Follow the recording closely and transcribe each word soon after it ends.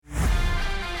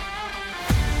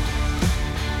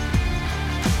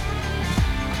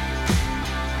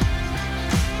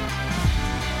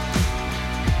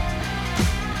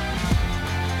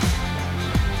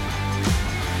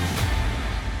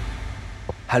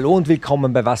Hallo und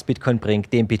willkommen bei Was Bitcoin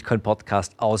bringt, dem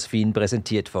Bitcoin-Podcast aus Wien,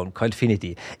 präsentiert von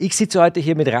Coinfinity. Ich sitze heute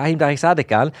hier mit Rahim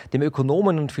Taghizadegan, dem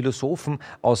Ökonomen und Philosophen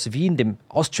aus Wien, dem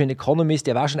Austrian Economist.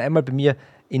 Der war schon einmal bei mir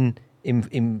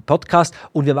im Podcast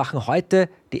und wir machen heute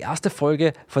die erste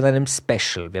Folge von einem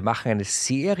Special. Wir machen eine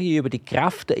Serie über die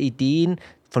Kraft der Ideen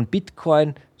von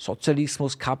Bitcoin,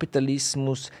 Sozialismus,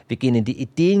 Kapitalismus. Wir gehen in die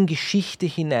Ideengeschichte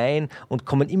hinein und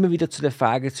kommen immer wieder zu der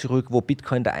Frage zurück, wo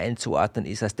Bitcoin da einzuordnen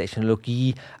ist als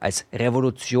Technologie, als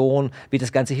Revolution, wie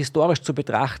das Ganze historisch zu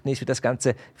betrachten ist, wie das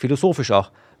Ganze philosophisch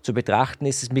auch zu betrachten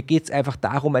ist. Mir geht es einfach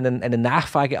darum, eine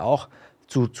Nachfrage auch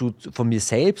von mir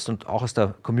selbst und auch aus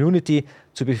der Community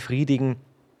zu befriedigen,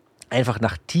 einfach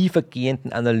nach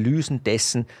tiefergehenden Analysen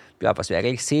dessen, ja, was wir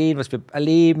eigentlich sehen, was wir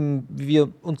erleben, wie wir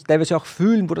uns teilweise auch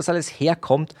fühlen, wo das alles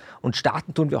herkommt. Und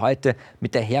starten tun wir heute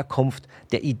mit der Herkunft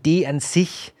der Idee an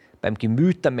sich, beim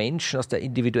Gemüt der Menschen, aus der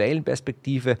individuellen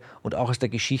Perspektive und auch aus der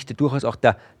Geschichte, durchaus auch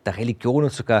der Religion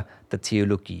und sogar der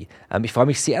Theologie. Ich freue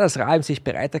mich sehr, dass Rahim sich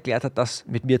bereit erklärt hat, das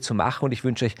mit mir zu machen, und ich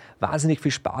wünsche euch wahnsinnig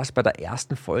viel Spaß bei der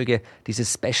ersten Folge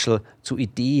dieses Special zu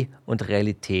Idee und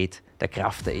Realität, der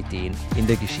Kraft der Ideen in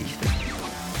der Geschichte.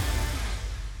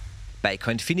 Bei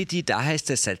Coinfinity, da heißt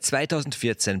es seit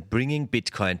 2014 Bringing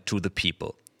Bitcoin to the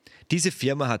People. Diese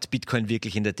Firma hat Bitcoin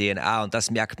wirklich in der DNA und das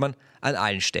merkt man an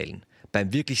allen Stellen.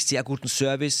 Beim wirklich sehr guten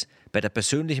Service, bei der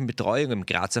persönlichen Betreuung im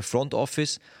Grazer Front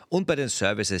Office und bei den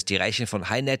Services, die reichen von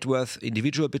High Net Worth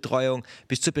Individual Betreuung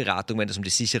bis zur Beratung, wenn es um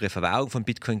die sichere Verwahrung von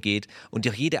Bitcoin geht, und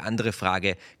auch jede andere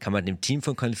Frage kann man dem Team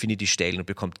von Coinfinity stellen und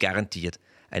bekommt garantiert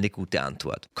eine gute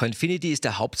Antwort. Coinfinity ist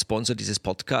der Hauptsponsor dieses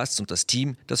Podcasts und das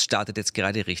Team, das startet jetzt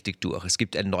gerade richtig durch. Es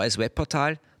gibt ein neues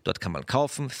Webportal, dort kann man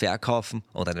kaufen, verkaufen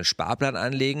und einen Sparplan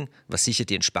anlegen, was sicher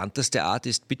die entspannteste Art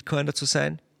ist, Bitcoiner zu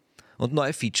sein. Und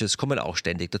neue Features kommen auch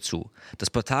ständig dazu.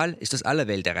 Das Portal ist aus aller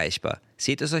Welt erreichbar.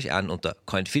 Seht es euch an unter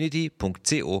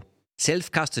coinfinity.co.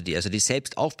 Self-Custody, also die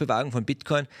Selbstaufbewahrung von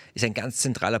Bitcoin, ist ein ganz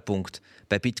zentraler Punkt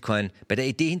bei Bitcoin, bei der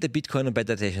Idee hinter Bitcoin und bei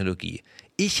der Technologie.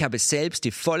 Ich habe selbst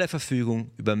die volle Verfügung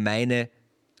über meine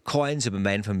Coins, über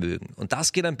mein Vermögen. Und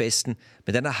das geht am besten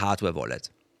mit einer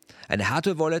Hardware-Wallet. Eine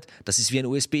Hardware-Wallet, das ist wie ein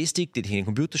USB-Stick, den ich in den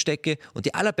Computer stecke, und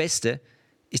die allerbeste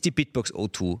ist die Bitbox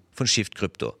O2 von Shift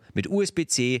Crypto. Mit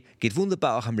USB-C, geht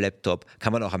wunderbar auch am Laptop,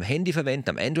 kann man auch am Handy verwenden,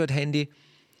 am Android-Handy.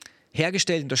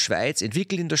 Hergestellt in der Schweiz,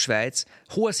 entwickelt in der Schweiz,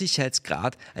 hoher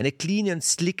Sicherheitsgrad, eine clean und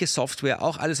slicke Software,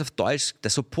 auch alles auf Deutsch,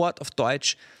 der Support auf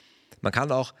Deutsch. Man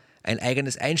kann auch ein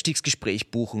eigenes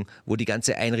Einstiegsgespräch buchen, wo die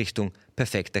ganze Einrichtung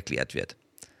perfekt erklärt wird.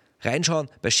 Reinschauen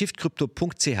bei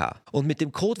shiftcrypto.ch und mit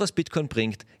dem Code Was Bitcoin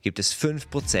bringt, gibt es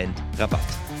 5% Rabatt.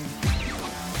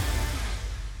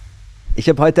 Ich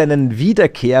habe heute einen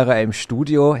Wiederkehrer im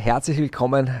Studio. Herzlich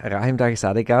willkommen, Rahim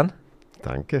Taghizadegan.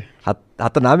 Danke. Hat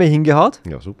der Name hingehaut?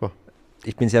 Ja, super.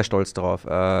 Ich bin sehr stolz darauf.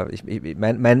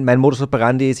 Mein Modus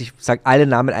operandi ist, ich sage alle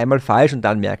Namen einmal falsch und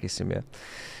dann merke ich sie mir.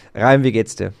 Rahim, wie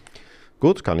geht's dir?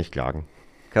 Gut, kann ich klagen.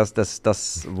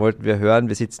 Das wollten wir hören.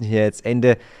 Wir sitzen hier jetzt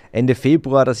Ende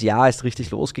Februar. Das Jahr ist richtig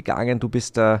losgegangen. Du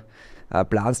bist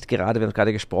planst gerade, wir haben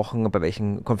gerade gesprochen, bei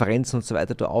welchen Konferenzen und so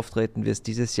weiter du auftreten wirst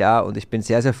dieses Jahr. Und ich bin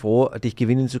sehr, sehr froh, dich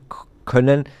gewinnen zu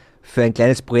können für ein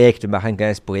kleines Projekt. Wir machen ein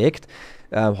kleines Projekt.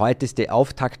 Heute ist die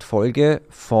Auftaktfolge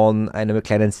von einer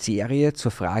kleinen Serie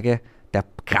zur Frage der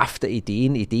Kraft der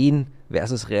Ideen, Ideen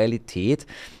versus Realität.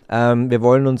 Wir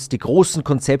wollen uns die großen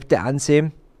Konzepte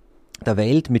ansehen der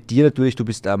Welt, mit dir natürlich. Du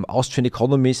bist Austrian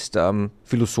Economist,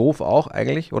 Philosoph auch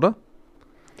eigentlich, oder?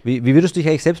 Wie würdest du dich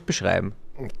eigentlich selbst beschreiben?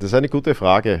 Das ist eine gute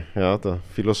Frage. Ja, der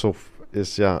Philosoph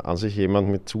ist ja an sich jemand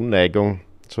mit Zuneigung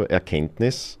zur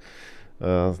Erkenntnis.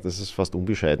 Das ist fast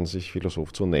unbescheiden, sich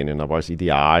Philosoph zu nennen, aber als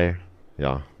Ideal,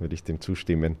 ja, würde ich dem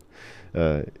zustimmen.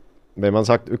 Wenn man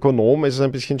sagt Ökonom, ist es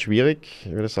ein bisschen schwierig.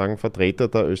 Ich würde sagen, Vertreter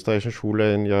der österreichischen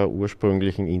Schule in ihrer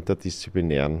ursprünglichen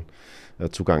interdisziplinären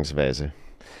Zugangsweise.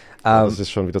 Das ist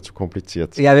schon wieder zu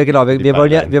kompliziert. Ja, genau. Wir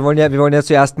wollen ja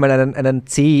zuerst mal einen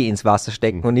Zeh ins Wasser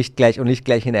stecken und nicht gleich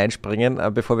hineinspringen,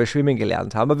 bevor wir schwimmen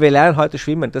gelernt haben. Aber wir lernen heute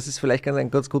schwimmen. Das ist vielleicht ein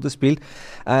ganz gutes Bild.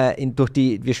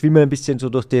 Wir schwimmen ein bisschen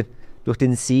so durch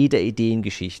den See der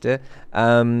Ideengeschichte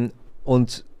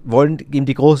und wollen eben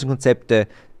die großen Konzepte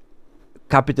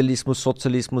Kapitalismus,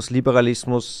 Sozialismus,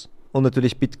 Liberalismus und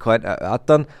natürlich Bitcoin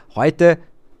erörtern. Heute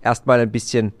erstmal ein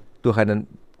bisschen durch einen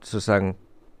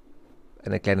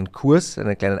kleinen Kurs,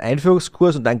 einen kleinen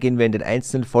Einführungskurs, und dann gehen wir in den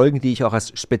einzelnen Folgen, die ich auch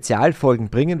als Spezialfolgen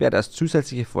bringen werde, als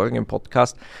zusätzliche Folgen im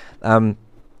Podcast,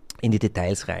 in die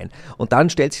Details rein. Und dann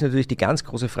stellt sich natürlich die ganz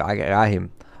große Frage, Rahim,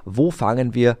 wo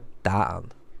fangen wir da an?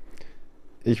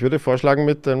 Ich würde vorschlagen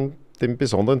mit dem dem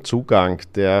besonderen Zugang,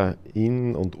 der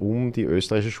in und um die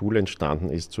österreichische Schule entstanden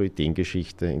ist, zur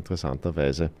Ideengeschichte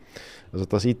interessanterweise. Also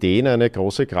dass Ideen eine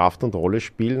große Kraft und Rolle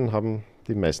spielen, haben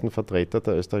die meisten Vertreter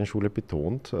der österreichischen Schule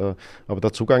betont. Aber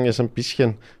der Zugang ist ein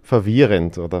bisschen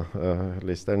verwirrend oder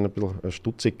lässt einen ein bisschen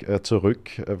stutzig zurück,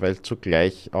 weil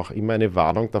zugleich auch immer eine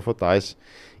Warnung davor da ist,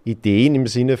 Ideen im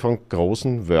Sinne von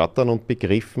großen Wörtern und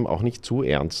Begriffen auch nicht zu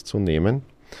ernst zu nehmen.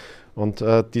 Und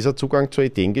dieser Zugang zur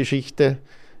Ideengeschichte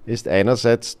ist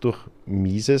einerseits durch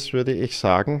Mises, würde ich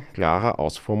sagen, klarer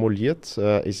ausformuliert,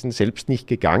 ist ihn selbst nicht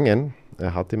gegangen,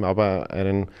 er hat ihm aber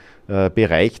einen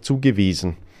Bereich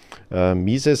zugewiesen.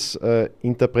 Mises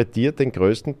interpretiert den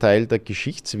größten Teil der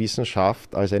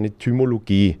Geschichtswissenschaft als eine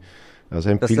Tymologie, also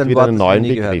empfiehlt wieder einen neuen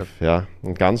Begriff. Ja,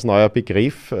 ein ganz neuer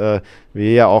Begriff,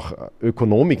 wie er auch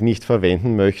Ökonomik nicht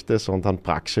verwenden möchte, sondern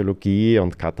Praxeologie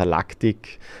und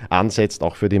Katalaktik ansetzt,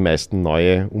 auch für die meisten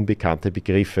neue, unbekannte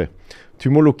Begriffe.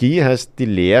 Tymologie heißt die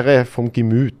Lehre vom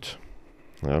Gemüt.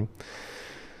 Ja.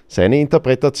 Seine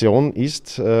Interpretation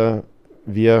ist,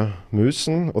 wir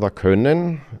müssen oder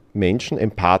können Menschen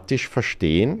empathisch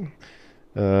verstehen,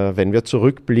 wenn wir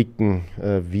zurückblicken,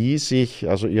 wie sich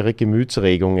also ihre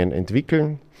Gemütsregungen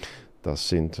entwickeln.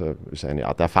 Das ist eine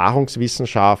Art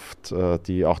Erfahrungswissenschaft,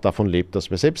 die auch davon lebt,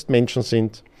 dass wir selbst Menschen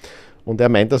sind. Und er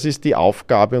meint, das ist die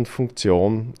Aufgabe und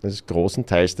Funktion des großen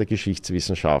Teils der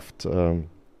Geschichtswissenschaft,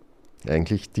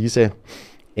 eigentlich diese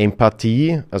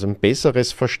Empathie, also ein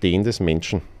besseres Verstehen des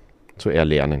Menschen zu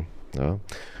erlernen. Ja,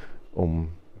 um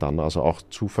dann also auch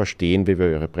zu verstehen, wie wir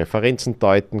ihre Präferenzen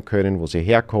deuten können, wo sie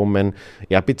herkommen.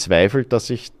 Er bezweifelt, dass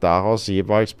ich daraus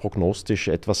jeweils prognostisch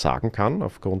etwas sagen kann,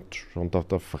 aufgrund schon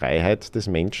der Freiheit des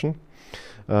Menschen.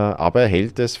 Aber er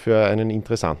hält es für einen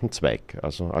interessanten Zweig.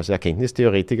 Also als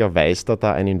Erkenntnistheoretiker weist er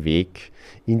da einen Weg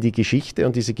in die Geschichte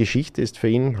und diese Geschichte ist für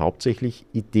ihn hauptsächlich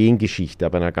Ideengeschichte,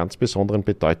 aber einer ganz besonderen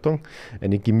Bedeutung,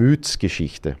 eine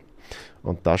Gemütsgeschichte.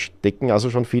 Und da stecken also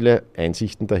schon viele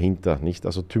Einsichten dahinter, nicht?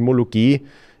 Also Thymologie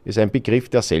ist ein Begriff,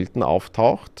 der selten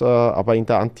auftaucht, aber in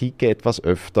der Antike etwas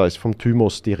öfter ist vom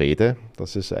Thymos die Rede.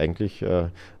 Das ist eigentlich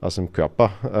aus dem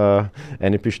Körper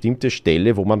eine bestimmte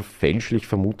Stelle, wo man fälschlich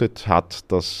vermutet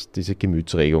hat, dass diese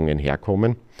Gemütsregungen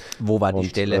herkommen. Wo war die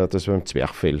Stelle? Das war im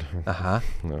Zwerchfell. Aha.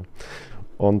 Ja.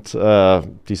 Und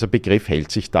dieser Begriff hält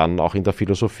sich dann auch in der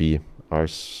Philosophie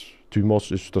als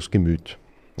Thymos ist das Gemüt.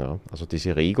 Ja, also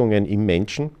diese Regungen im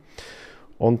Menschen.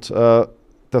 Und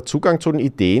der Zugang zu den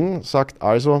Ideen sagt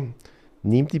also,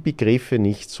 nimm die Begriffe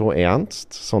nicht so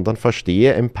ernst, sondern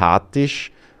verstehe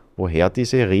empathisch, woher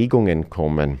diese Regungen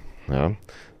kommen. Ja,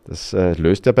 das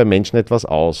löst ja bei Menschen etwas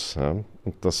aus. Ja.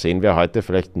 Und das sehen wir heute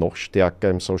vielleicht noch stärker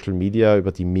im Social Media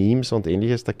über die Memes und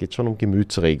ähnliches. Da geht es schon um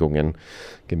Gemütsregungen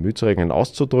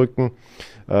auszudrücken.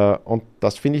 Und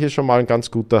das finde ich ist schon mal ein ganz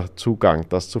guter Zugang,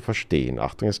 das zu verstehen.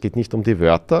 Achtung, es geht nicht um die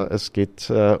Wörter, es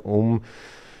geht um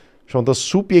schon das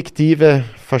subjektive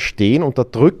Verstehen und da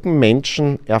drücken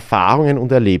Menschen Erfahrungen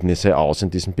und Erlebnisse aus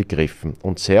in diesen Begriffen.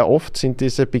 Und sehr oft sind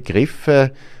diese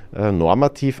Begriffe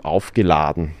normativ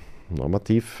aufgeladen.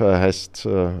 Normativ heißt,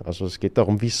 also es geht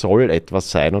darum, wie soll etwas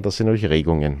sein und das sind natürlich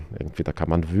Regungen. Entweder kann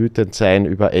man wütend sein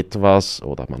über etwas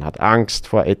oder man hat Angst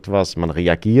vor etwas, man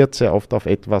reagiert sehr oft auf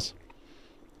etwas.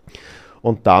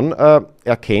 Und dann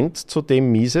erkennt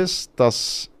zudem Mises,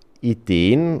 dass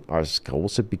Ideen als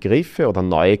große Begriffe oder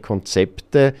neue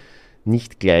Konzepte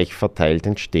nicht gleich verteilt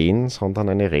entstehen, sondern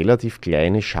eine relativ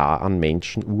kleine Schar an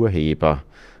Menschen Urheber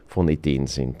von Ideen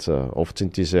sind. Oft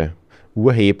sind diese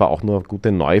Urheber auch nur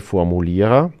gute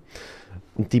Neuformulierer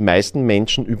und die meisten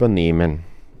Menschen übernehmen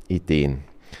Ideen.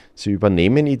 Sie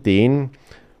übernehmen Ideen,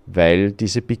 weil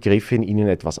diese Begriffe in ihnen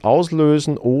etwas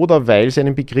auslösen oder weil sie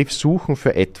einen Begriff suchen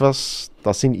für etwas,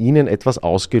 das in ihnen etwas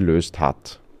ausgelöst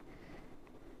hat.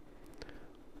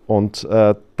 Und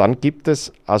dann gibt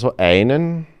es also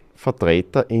einen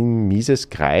Vertreter im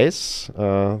Mises-Kreis,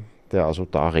 der also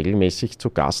da regelmäßig zu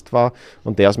Gast war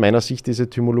und der aus meiner Sicht diese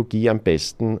Tymologie am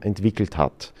besten entwickelt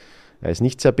hat. Er ist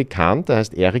nicht sehr bekannt, er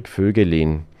heißt Erik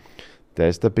Voegelin. Der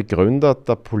ist der Begründer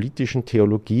der politischen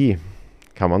Theologie,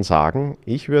 kann man sagen.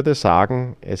 Ich würde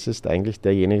sagen, es ist eigentlich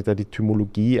derjenige, der die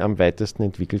Tymologie am weitesten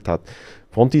entwickelt hat.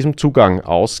 Von diesem Zugang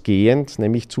ausgehend,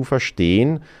 nämlich zu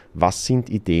verstehen, was sind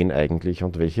Ideen eigentlich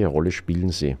und welche Rolle spielen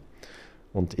sie.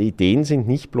 Und Ideen sind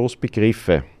nicht bloß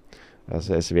Begriffe.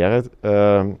 Also es wäre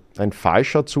ein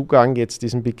falscher Zugang, jetzt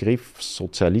diesen Begriff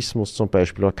Sozialismus zum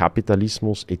Beispiel oder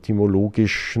Kapitalismus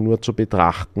etymologisch nur zu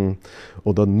betrachten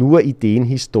oder nur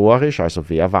ideenhistorisch, also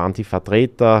wer waren die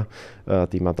Vertreter,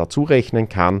 die man dazu rechnen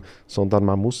kann, sondern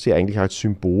man muss sie eigentlich als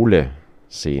Symbole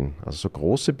sehen. Also so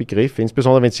große Begriffe,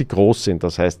 insbesondere wenn sie groß sind,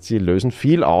 das heißt, sie lösen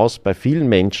viel aus bei vielen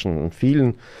Menschen, in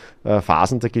vielen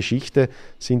Phasen der Geschichte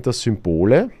sind das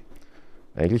Symbole,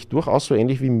 eigentlich durchaus so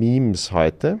ähnlich wie Memes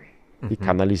heute. Die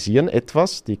kanalisieren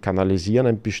etwas, die kanalisieren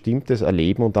ein bestimmtes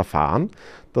Erleben und Erfahren,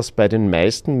 das bei den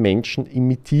meisten Menschen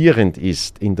imitierend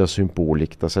ist in der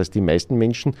Symbolik. Das heißt, die meisten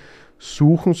Menschen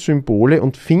suchen Symbole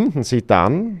und finden sie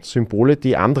dann, Symbole,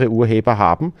 die andere Urheber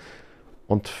haben,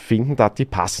 und finden da, die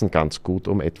passen ganz gut,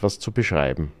 um etwas zu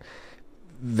beschreiben.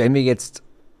 Wenn wir jetzt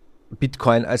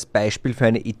Bitcoin als Beispiel für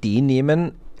eine Idee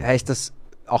nehmen, heißt das,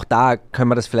 auch da können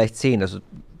wir das vielleicht sehen, also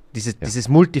dieses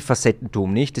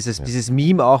Multifacettentum, nicht? Dieses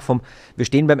Meme auch vom, wir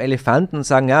stehen beim Elefanten und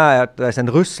sagen, ja, da ist ein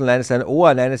Rüssel, nein, es ist ein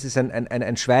Ohr, nein, es ist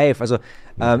ein Schweif. Also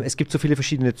es gibt so viele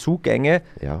verschiedene Zugänge.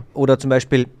 Ja. Oder zum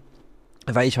Beispiel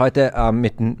war ich heute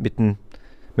mit dem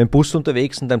Bus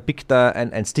unterwegs und dann pickt da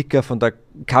ein Sticker von der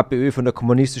KPÖ, von der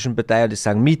Kommunistischen Partei, und die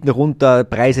sagen, Mieten runter,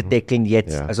 Preise deckeln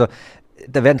jetzt. Ja. Also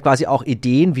da werden quasi auch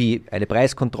Ideen wie eine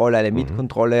Preiskontrolle, eine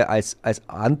Mietkontrolle als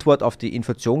Antwort auf die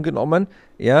Inflation genommen,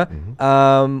 ja,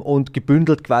 und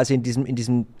gebündelt quasi in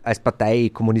diesem als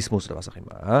Parteikommunismus oder was auch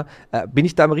immer. Ja. Bin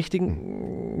ich da am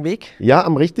richtigen Weg? Ja,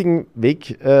 am richtigen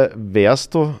Weg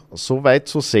wärst du so weit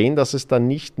zu sehen, dass es dann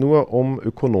nicht nur um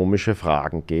ökonomische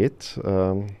Fragen geht,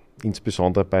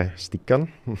 insbesondere bei Stickern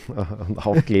und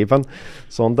Aufklebern,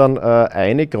 sondern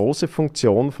eine große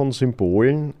Funktion von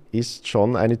Symbolen ist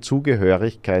schon eine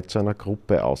Zugehörigkeit zu einer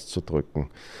Gruppe auszudrücken.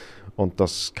 Und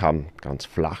das kann ganz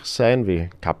flach sein,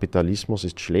 wie Kapitalismus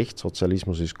ist schlecht,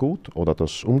 Sozialismus ist gut, oder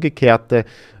das Umgekehrte,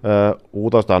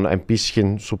 oder dann ein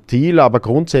bisschen subtil, aber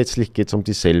grundsätzlich geht es um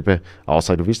dieselbe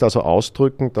Aussage. Du willst also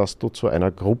ausdrücken, dass du zu einer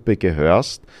Gruppe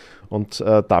gehörst. Und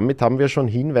damit haben wir schon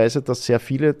Hinweise, dass sehr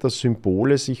viele der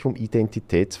Symbole sich um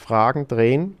Identitätsfragen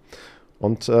drehen.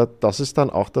 Und das ist dann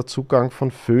auch der Zugang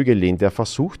von Voegelin, der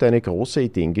versucht, eine große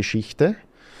Ideengeschichte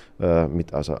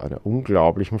mit also einem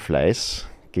unglaublichen Fleiß,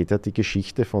 geht er die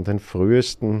Geschichte von den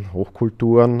frühesten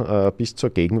Hochkulturen bis zur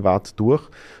Gegenwart durch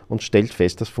und stellt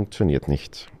fest, das funktioniert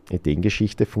nicht.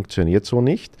 Ideengeschichte funktioniert so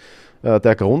nicht.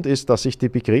 Der Grund ist, dass sich die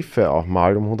Begriffe auch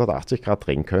mal um 180 Grad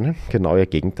drehen können, genau ihr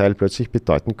Gegenteil plötzlich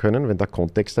bedeuten können, wenn der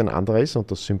Kontext ein anderer ist und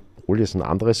das Symbol ist ein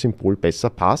anderes Symbol besser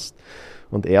passt.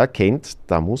 Und er erkennt,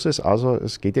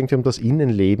 es geht irgendwie um das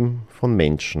Innenleben von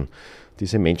Menschen.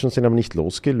 Diese Menschen sind aber nicht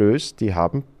losgelöst, die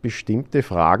haben bestimmte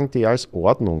Fragen, die er als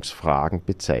Ordnungsfragen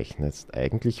bezeichnet.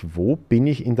 Eigentlich, wo bin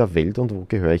ich in der Welt und wo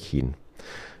gehöre ich hin?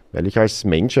 Weil ich als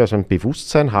Mensch also ein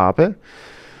Bewusstsein habe,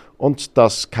 und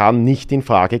das kann nicht in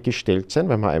Frage gestellt sein,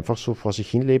 weil man einfach so vor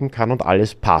sich hin leben kann und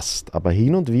alles passt. Aber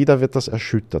hin und wieder wird das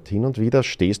erschüttert. Hin und wieder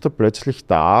stehst du plötzlich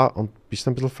da und bist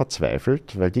ein bisschen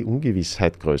verzweifelt, weil die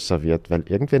Ungewissheit größer wird, weil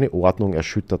irgendwie eine Ordnung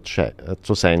erschüttert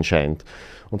zu sein scheint.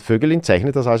 Und Voegelin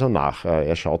zeichnet das also nach.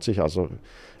 Er schaut sich also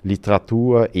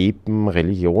Literatur, Epen,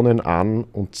 Religionen an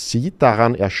und sieht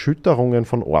daran Erschütterungen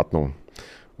von Ordnung.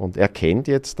 Und erkennt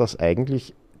jetzt, dass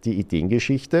eigentlich die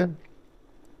Ideengeschichte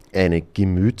eine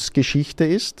Gemütsgeschichte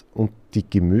ist und die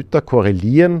Gemüter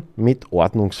korrelieren mit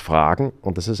Ordnungsfragen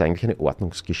und das ist eigentlich eine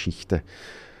Ordnungsgeschichte.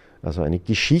 Also eine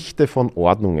Geschichte von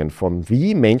Ordnungen, von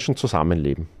wie Menschen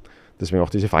zusammenleben. Deswegen auch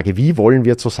diese Frage, wie wollen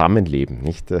wir zusammenleben?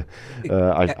 Nicht?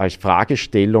 Als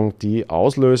Fragestellung, die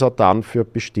Auslöser dann für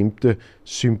bestimmte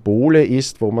Symbole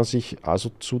ist, wo man sich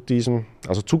also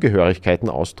Zugehörigkeiten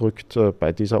ausdrückt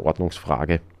bei dieser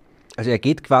Ordnungsfrage. Also er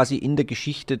geht quasi in der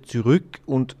Geschichte zurück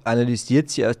und analysiert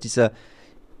sie aus dieser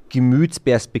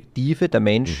Gemütsperspektive der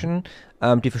Menschen,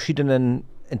 die verschiedenen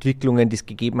Entwicklungen, die es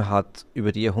gegeben hat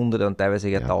über die Jahrhunderte und teilweise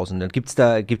Jahrtausende. Gibt's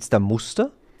da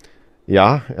Muster?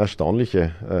 Ja,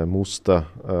 erstaunliche Muster.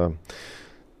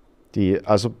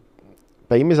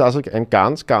 Bei ihm ist also ein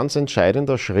ganz, ganz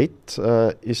entscheidender Schritt,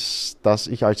 ist, dass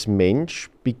ich als Mensch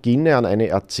beginne, an eine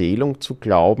Erzählung zu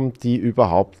glauben, die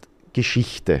überhaupt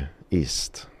Geschichte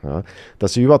ist. Ja,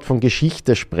 dass ich überhaupt von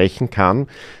Geschichte sprechen kann,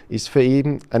 ist für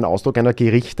ihn ein Ausdruck einer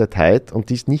Gerichtetheit und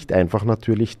die ist nicht einfach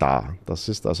natürlich da. Das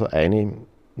ist also eine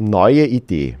neue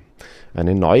Idee.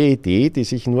 Eine neue Idee, die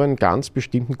sich nur in ganz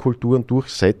bestimmten Kulturen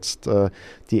durchsetzt.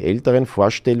 Die älteren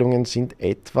Vorstellungen sind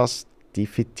etwas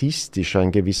defätistischer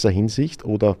in gewisser Hinsicht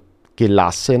oder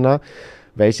gelassener,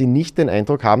 weil sie nicht den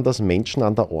Eindruck haben, dass Menschen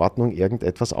an der Ordnung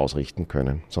irgendetwas ausrichten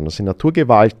können, sondern es sind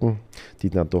Naturgewalten, die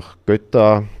dann durch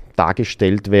Götter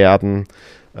dargestellt werden.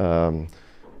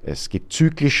 Es gibt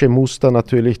zyklische Muster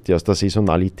natürlich, die aus der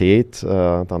Saisonalität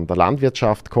dann der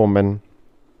Landwirtschaft kommen.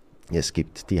 Es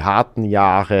gibt die harten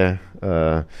Jahre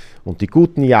und die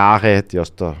guten Jahre, die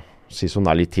aus der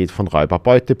Saisonalität von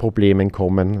Räuber-Beute-Problemen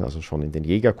kommen, also schon in den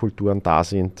Jägerkulturen da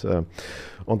sind.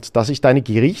 Und dass ich da eine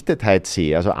Gerichtetheit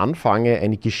sehe, also anfange,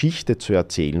 eine Geschichte zu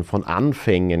erzählen, von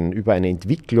Anfängen über eine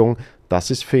Entwicklung, das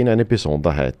ist für ihn eine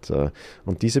Besonderheit.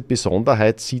 Und diese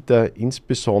Besonderheit sieht er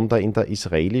insbesondere in der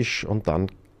israelisch und dann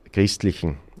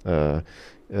christlichen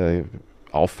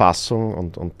Auffassung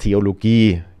und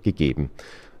Theologie gegeben.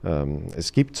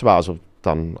 Es gibt zwar also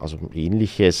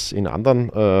Ähnliches in anderen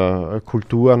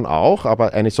Kulturen auch,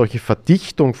 aber eine solche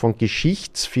Verdichtung von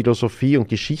Geschichtsphilosophie und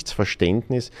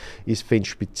Geschichtsverständnis ist für ihn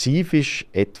spezifisch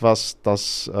etwas,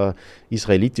 das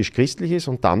israelitisch-christlich ist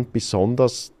und dann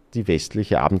besonders die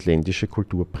westliche abendländische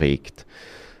Kultur prägt.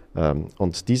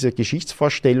 Und diese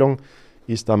Geschichtsvorstellung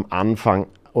ist am Anfang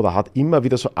oder hat immer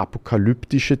wieder so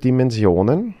apokalyptische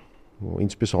Dimensionen, wo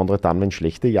insbesondere dann, wenn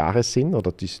schlechte Jahre sind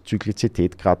oder die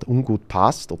Zyklizität gerade ungut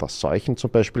passt oder Seuchen zum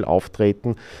Beispiel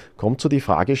auftreten, kommt so die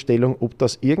Fragestellung, ob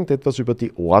das irgendetwas über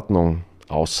die Ordnung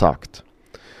aussagt.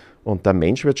 Und der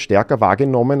Mensch wird stärker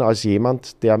wahrgenommen als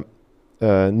jemand, der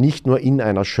nicht nur in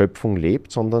einer Schöpfung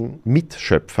lebt, sondern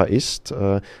Mitschöpfer ist,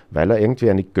 weil er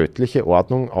irgendwie eine göttliche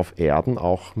Ordnung auf Erden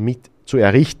auch mit zu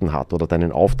errichten hat oder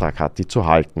einen Auftrag hat, die zu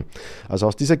halten. Also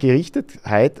aus dieser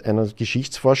Gerichtetheit einer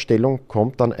Geschichtsvorstellung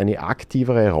kommt dann eine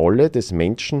aktivere Rolle des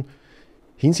Menschen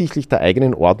hinsichtlich der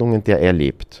eigenen Ordnung, in der er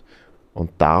lebt. Und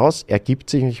daraus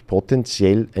ergibt sich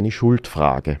potenziell eine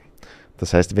Schuldfrage.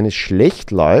 Das heißt, wenn es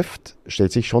schlecht läuft,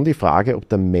 stellt sich schon die Frage, ob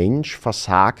der Mensch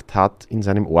versagt hat in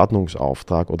seinem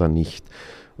Ordnungsauftrag oder nicht.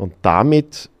 Und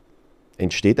damit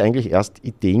entsteht eigentlich erst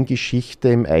Ideengeschichte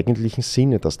im eigentlichen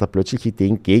Sinne, dass da plötzlich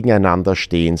Ideen gegeneinander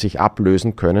stehen, sich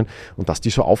ablösen können und dass die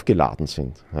so aufgeladen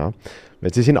sind. Ja.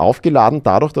 Weil sie sind aufgeladen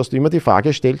dadurch, dass du immer die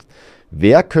Frage stellst,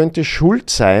 wer könnte schuld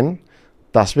sein,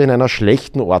 dass wir in einer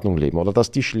schlechten Ordnung leben oder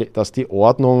dass die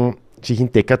Ordnung sich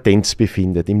in Dekadenz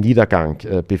befindet, im Niedergang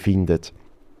befindet.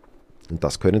 Und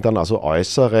das können dann also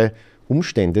äußere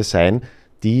Umstände sein,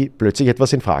 die plötzlich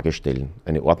etwas in Frage stellen.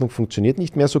 Eine Ordnung funktioniert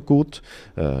nicht mehr so gut,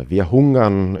 wir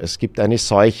hungern, es gibt eine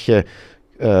Seuche.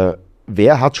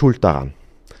 Wer hat Schuld daran?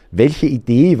 Welche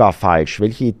Idee war falsch?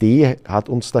 Welche Idee hat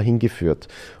uns dahin geführt?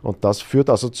 Und das führt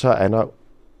also zu einer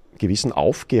gewissen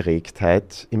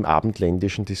Aufgeregtheit im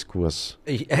abendländischen Diskurs.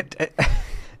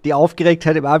 Die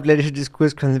Aufgeregtheit im abendländischen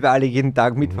Diskurs können wir alle jeden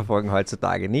Tag mitverfolgen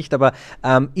heutzutage, nicht? Aber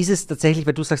ist es tatsächlich,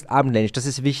 weil du sagst abendländisch, das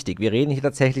ist wichtig. Wir reden hier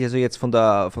tatsächlich also jetzt von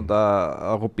der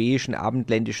europäischen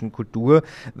abendländischen Kultur.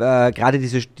 Gerade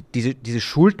diese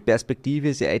Schuldperspektive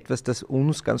ist ja etwas, das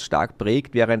uns ganz stark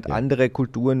prägt, während andere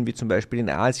Kulturen, wie zum Beispiel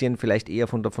in Asien, vielleicht eher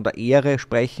von der Ehre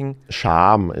sprechen.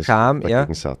 Scham ist der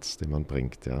Gegensatz, den man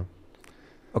bringt, ja.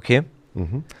 Okay.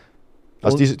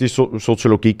 Also die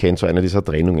Soziologie kennt so eine dieser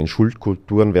Trennungen,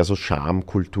 Schuldkulturen versus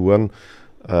Schamkulturen.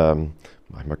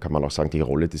 Manchmal kann man auch sagen, die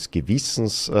Rolle des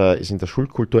Gewissens ist in der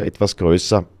Schuldkultur etwas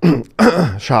größer.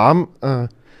 Scham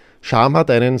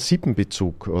hat einen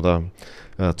Sippenbezug oder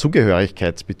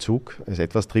Zugehörigkeitsbezug, ist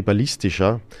etwas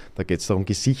tribalistischer. Da geht es darum,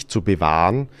 Gesicht zu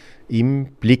bewahren im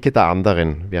Blicke der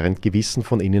anderen, während Gewissen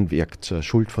von innen wirkt,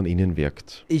 Schuld von innen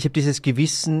wirkt. Ich habe dieses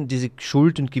Gewissen, diese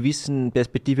Schuld- und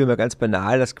Gewissen-Perspektive immer ganz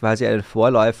banal als quasi einen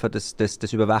Vorläufer des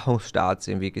Überwachungsstaats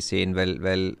irgendwie gesehen,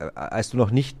 weil als du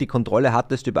noch nicht die Kontrolle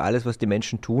hattest über alles, was die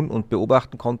Menschen tun und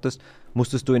beobachten konntest,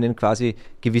 musstest du dich quasi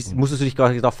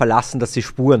darauf verlassen, dass sie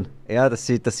spuren, ja, dass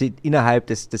sie innerhalb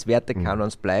des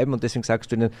Wertekanons bleiben, und deswegen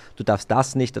sagst du ihnen, du darfst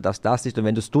das nicht, und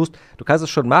wenn du es tust, du kannst es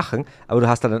schon machen, aber du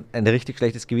hast dann ein richtig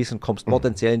schlechtes Gewissen und kommst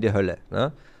potenziell in die Hölle,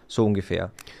 ne? So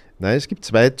ungefähr. Nein, es gibt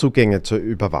zwei Zugänge zur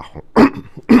Überwachung.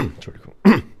 Entschuldigung.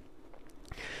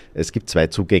 Es gibt zwei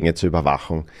Zugänge zur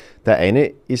Überwachung. Der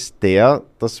eine ist der,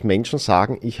 dass Menschen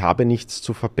sagen, ich habe nichts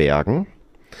zu verbergen,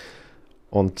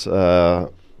 und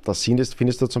das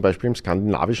findest du zum Beispiel im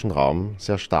skandinavischen Raum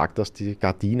sehr stark, dass die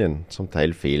Gardinen zum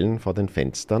Teil fehlen vor den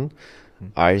Fenstern,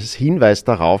 als Hinweis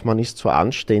darauf, man ist so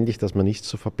anständig, dass man nichts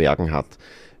zu verbergen hat.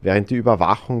 Während die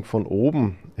Überwachung von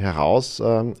oben heraus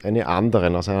aus einer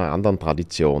anderen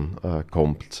Tradition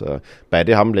kommt.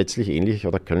 Beide haben letztlich ähnlich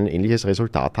oder können ein ähnliches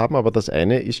Resultat haben, aber das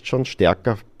eine ist schon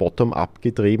stärker bottom-up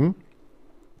getrieben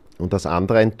und das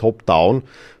andere ein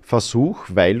Top-down-Versuch,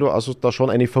 weil du also da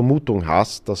schon eine Vermutung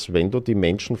hast, dass wenn du die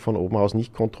Menschen von oben aus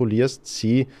nicht kontrollierst,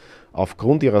 sie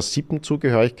aufgrund ihrer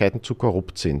Sippenzugehörigkeiten zu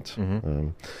korrupt sind.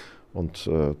 Und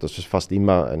das ist fast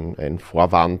immer ein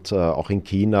Vorwand, auch in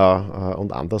China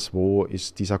und anderswo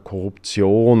ist diese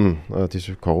Korruption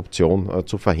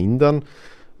zu verhindern,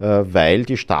 weil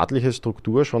die staatliche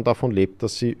Struktur schon davon lebt,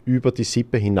 dass sie über die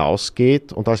Sippe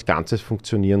hinausgeht und als Ganzes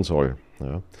funktionieren soll.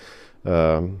 Ja.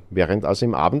 Während also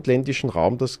im abendländischen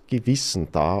Raum das Gewissen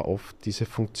da oft diese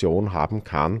Funktion haben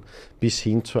kann, bis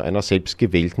hin zu einer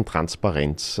selbstgewählten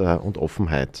Transparenz und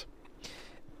Offenheit.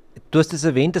 Du hast es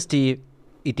erwähnt, dass die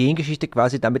Ideengeschichte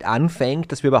quasi damit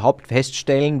anfängt, dass wir überhaupt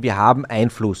feststellen, wir haben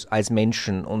Einfluss als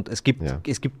Menschen und es gibt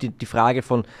die Frage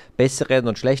von besseren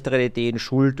und schlechteren Ideen,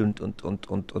 Schuld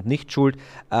und Nicht-Schuld.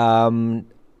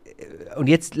 Und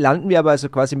jetzt landen wir aber also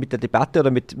quasi mit der Debatte oder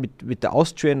mit der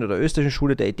Austrian oder österreichischen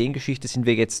Schule der Ideengeschichte sind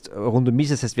wir jetzt rund um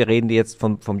Mises, das heißt, wir reden jetzt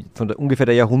von ungefähr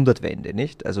der Jahrhundertwende,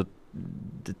 nicht? Also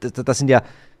das sind ja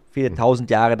viele tausend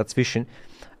Jahre dazwischen.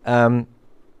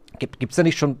 Gibt es da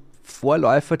nicht schon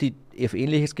Vorläufer, die auf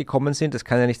Ähnliches gekommen sind? Es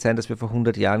kann ja nicht sein, dass wir vor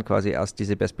 100 Jahren quasi erst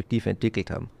diese Perspektive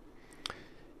entwickelt haben.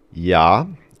 Ja,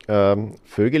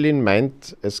 Voegelin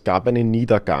meint, es gab einen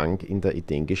Niedergang in der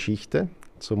Ideengeschichte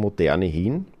zur Moderne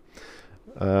hin,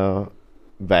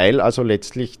 weil also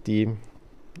letztlich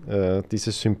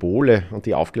diese Symbole und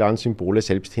die aufgeladenen Symbole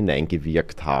selbst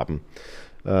hineingewirkt haben.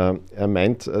 Er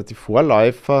meint, die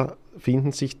Vorläufer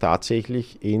finden sich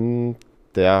tatsächlich in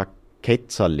der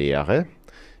Ketzerlehre,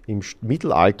 im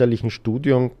mittelalterlichen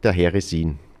Studium der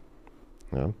Häresien.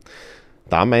 Ja.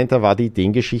 Da meint er, war die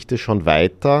Ideengeschichte schon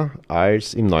weiter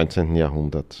als im 19.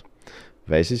 Jahrhundert,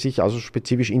 weil sie sich also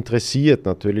spezifisch interessiert,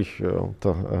 natürlich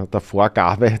unter der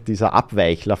Vorgabe dieser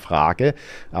Abweichlerfrage,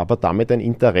 aber damit ein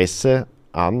Interesse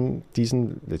an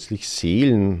diesen letztlich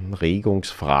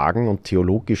Seelenregungsfragen und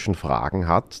theologischen Fragen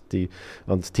hat.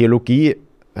 Und Theologie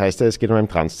heißt ja, es geht um einen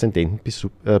transzendenten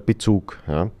Bezug.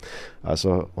 Ja.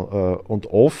 Also, und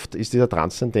oft ist dieser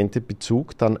transzendente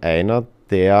Bezug dann einer,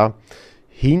 der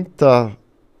hinter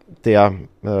der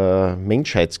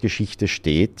Menschheitsgeschichte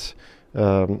steht,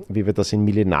 wie wir das in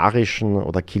millenarischen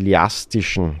oder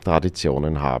chiliastischen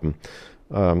Traditionen haben.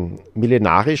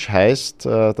 Millenarisch heißt,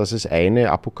 dass es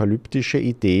eine apokalyptische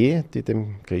Idee, die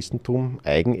dem Christentum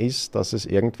eigen ist, dass es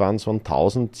irgendwann so ein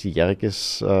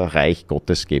 1000-jähriges Reich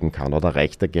Gottes geben kann oder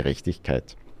Reich der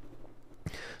Gerechtigkeit.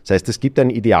 Das heißt, es gibt einen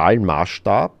idealen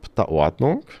Maßstab der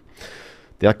Ordnung,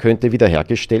 der könnte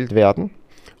wiederhergestellt werden.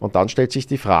 Und dann stellt sich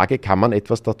die Frage, kann man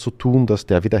etwas dazu tun, dass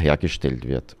der wiederhergestellt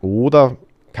wird? Oder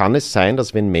kann es sein,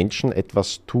 dass wenn Menschen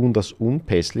etwas tun, das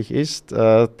unpässlich ist,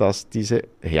 dass diese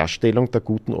Herstellung der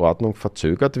guten Ordnung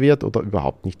verzögert wird oder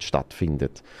überhaupt nicht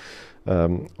stattfindet?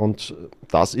 Und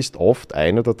das ist oft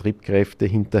einer der Triebkräfte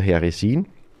hinter Häresien.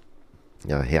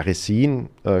 Ja, Häresien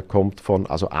kommt von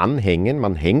Anhängen,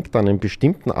 man hängt an einem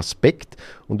bestimmten Aspekt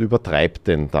und übertreibt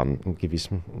den dann in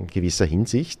gewisser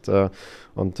Hinsicht.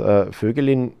 Und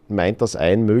Voegelin meint, dass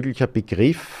ein möglicher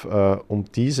Begriff, um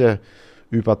diese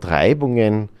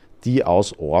Übertreibungen, die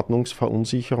aus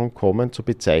Ordnungsverunsicherung kommen, zu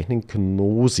bezeichnen,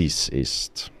 Gnosis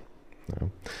ist.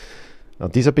 Ja.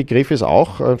 Dieser Begriff ist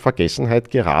auch in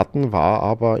Vergessenheit geraten, war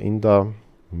aber in der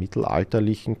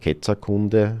mittelalterlichen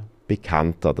Ketzerkunde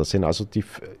bekannter. Das sind also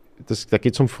da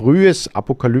geht es um frühes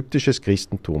apokalyptisches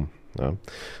Christentum. Ja.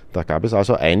 Da gab es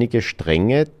also einige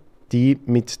Stränge, die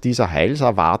mit dieser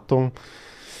Heilserwartung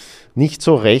nicht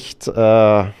so recht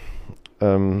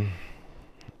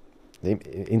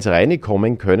ins Reine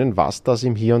kommen können, was das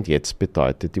im Hier und Jetzt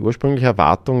bedeutet. Die ursprüngliche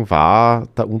Erwartung war,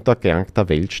 der Untergang der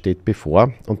Welt steht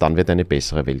bevor und dann wird eine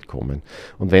bessere Welt kommen.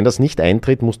 Und wenn das nicht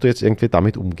eintritt, musst du jetzt irgendwie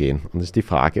damit umgehen. Und es ist die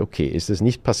Frage, okay, ist es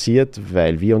nicht passiert,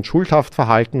 weil wir uns schuldhaft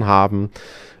verhalten haben?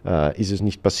 Ist es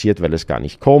nicht passiert, weil es gar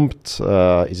nicht kommt? Ist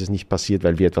es nicht passiert,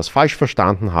 weil wir etwas falsch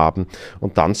verstanden haben?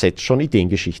 Und dann setzt schon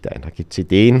Ideengeschichte ein. Da gibt es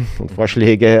Ideen und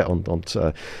Vorschläge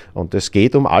und es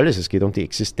geht um alles. Es geht um die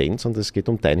Existenz und es geht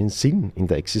um deinen Sinn in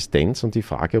der Existenz und die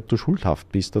Frage, ob du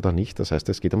schuldhaft bist oder nicht. Das heißt,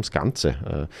 es geht ums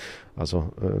Ganze.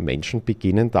 Menschen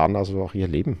beginnen dann also auch ihr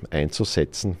Leben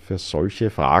einzusetzen für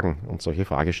solche Fragen und solche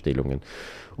Fragestellungen.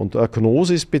 Und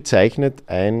Gnosis bezeichnet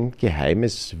ein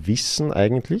geheimes Wissen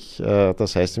eigentlich.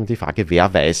 Das heißt die Frage,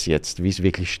 wer weiß jetzt, wie es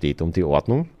wirklich steht um die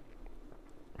Ordnung.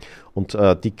 Und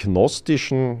die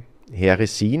gnostischen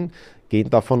Häresien gehen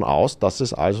davon aus, dass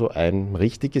es also ein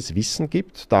richtiges Wissen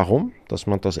gibt darum, dass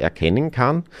man das erkennen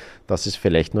kann, dass es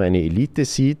vielleicht nur eine Elite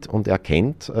sieht und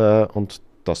erkennt und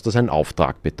dass das einen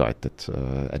Auftrag bedeutet,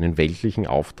 einen weltlichen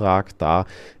Auftrag, da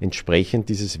entsprechend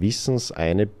dieses Wissens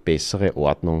eine bessere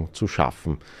Ordnung zu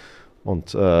schaffen.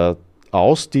 Und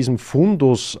aus diesem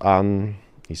Fundus an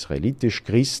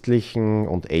israelitisch-christlichen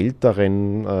und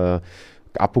älteren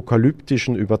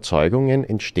apokalyptischen Überzeugungen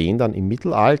entstehen dann im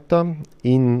Mittelalter,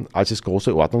 als es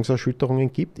große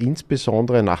Ordnungserschütterungen gibt,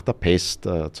 insbesondere nach der Pest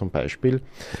zum Beispiel,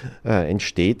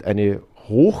 entsteht eine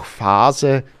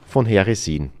Hochphase von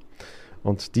Häresien.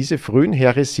 Und diese frühen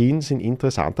Häresien sind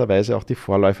interessanterweise auch die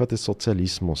Vorläufer des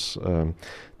Sozialismus.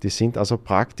 Die sind also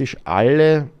praktisch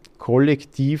alle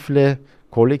kollektive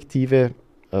kollektive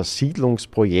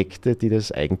Siedlungsprojekte, die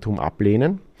das Eigentum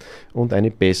ablehnen und eine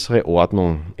bessere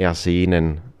Ordnung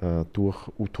ersehnen durch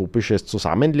utopisches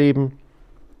Zusammenleben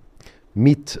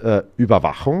mit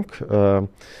Überwachung,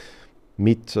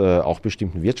 mit auch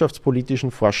bestimmten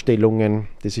wirtschaftspolitischen Vorstellungen,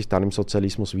 die sich dann im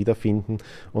Sozialismus wiederfinden.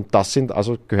 Und das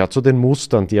gehört zu den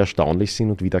Mustern, die erstaunlich sind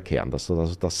und wiederkehren.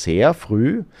 Dass sehr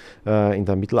früh in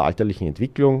der mittelalterlichen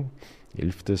Entwicklung,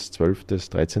 11., 12.,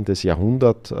 13.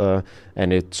 Jahrhundert,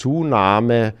 eine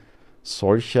Zunahme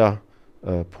solcher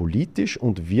politisch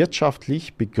und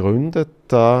wirtschaftlich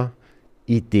begründeter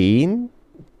Ideen,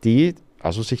 die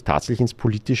also sich tatsächlich ins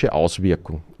Politische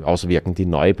auswirken, die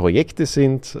neue Projekte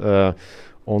sind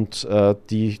und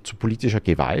die zu politischer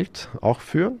Gewalt auch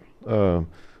führen,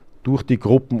 durch die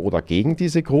Gruppen oder gegen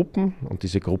diese Gruppen. Und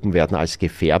diese Gruppen werden als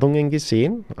Gefährdungen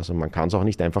gesehen. Also man kann es auch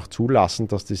nicht einfach zulassen,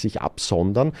 dass die sich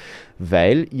absondern,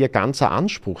 weil ihr ganzer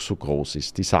Anspruch so groß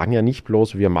ist. Die sagen ja nicht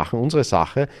bloß, wir machen unsere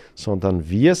Sache, sondern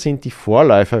wir sind die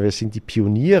Vorläufer, wir sind die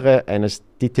Pioniere eines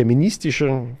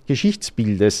deterministischen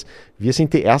Geschichtsbildes. Wir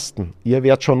sind die Ersten. Ihr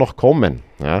werdet schon noch kommen.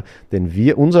 Ja? Denn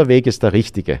unser Weg ist der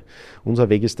richtige. Unser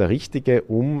Weg ist der richtige,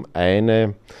 um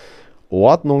eine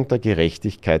Ordnung der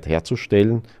Gerechtigkeit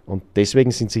herzustellen, und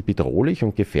deswegen sind sie bedrohlich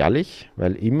und gefährlich,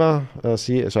 weil immer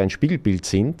sie so ein Spiegelbild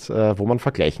sind, wo man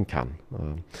vergleichen kann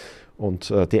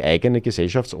und die eigene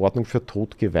Gesellschaftsordnung für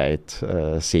tot geweiht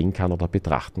sehen kann oder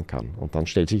betrachten kann. Und dann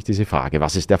stellt sich diese Frage,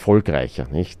 was ist erfolgreicher,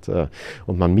 nicht?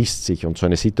 Und man misst sich, und so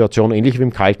eine Situation, ähnlich wie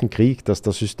im Kalten Krieg, dass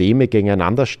da Systeme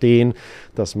gegeneinander stehen,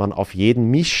 dass man auf jeden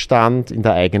Missstand in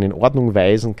der eigenen Ordnung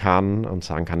weisen kann und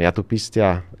sagen kann, ja, du bist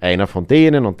ja einer von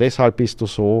denen und deshalb bist du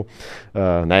so.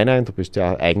 Nein, du bist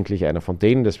ja eigentlich einer von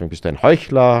denen, deswegen bist du ein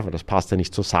Heuchler, weil das passt ja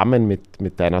nicht zusammen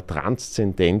mit deiner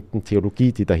transzendenten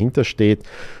Theologie, die dahinter steht.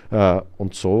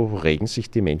 Und so regen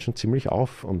sich die Menschen ziemlich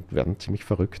auf und werden ziemlich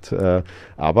verrückt,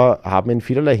 aber haben in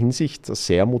vielerlei Hinsicht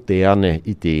sehr moderne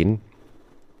Ideen,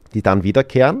 die dann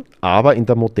wiederkehren. Aber in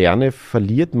der Moderne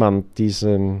verliert man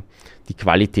die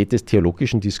Qualität des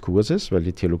theologischen Diskurses, weil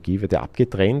die Theologie wird ja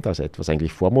abgetrennt als etwas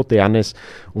eigentlich Vormodernes,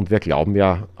 und wir glauben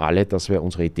ja alle, dass wir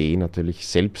unsere Ideen natürlich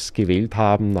selbst gewählt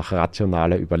haben nach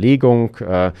rationaler Überlegung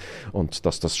und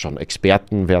dass das schon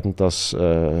Experten werden das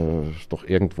doch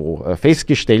irgendwo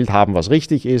festgestellt haben, was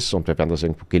richtig ist, und wir werden das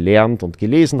irgendwo gelernt und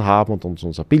gelesen haben und uns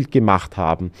unser Bild gemacht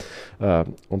haben,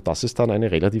 und das ist dann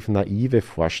eine relativ naive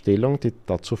Vorstellung, die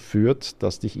dazu führt,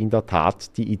 dass dich in der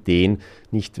Tat die Ideen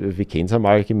nicht, wie Keynes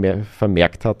einmal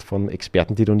vermerkt hat, von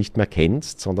Experten, die du nicht mehr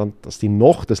kennst, sondern dass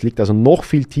das liegt also noch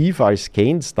viel tiefer, als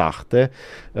Keynes dachte.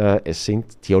 Es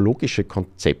sind theologische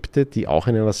Konzepte, die auch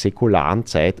in einer säkularen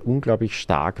Zeit unglaublich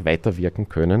stark weiterwirken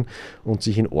können und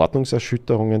sich in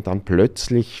Ordnungserschütterungen dann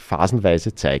plötzlich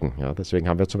phasenweise zeigen. Ja, deswegen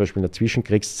haben wir zum Beispiel in der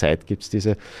Zwischenkriegszeit gibt es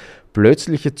diese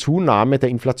plötzliche Zunahme der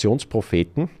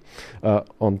Inflationspropheten,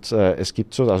 und es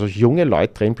gibt also junge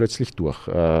Leute drehen plötzlich durch,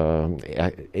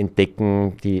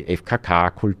 entdecken die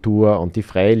FKK-Kultur und die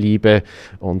freie Liebe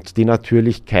und die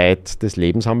Natürlichkeit des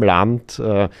Lebens am Land,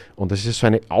 und es ist so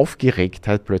eine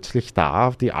Aufgeregtheit plötzlich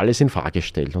da, die alles in Frage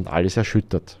stellt und alles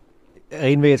erschüttert.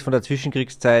 Reden wir jetzt von der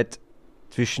Zwischenkriegszeit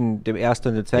zwischen dem Ersten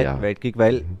und dem Zweiten Weltkrieg,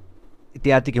 weil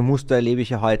derartige Muster erlebe ich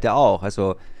ja heute auch.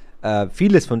 Also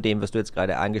vieles von dem, was du jetzt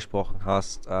gerade angesprochen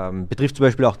hast, betrifft zum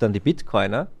Beispiel auch dann die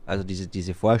Bitcoiner, also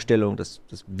diese Vorstellung, dass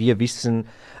wir wissen,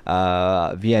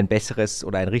 wie ein besseres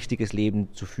oder ein richtiges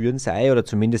Leben zu führen sei, oder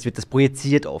zumindest wird das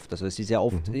projiziert oft. Also es ist ja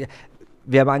oft,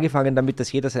 wir haben angefangen damit,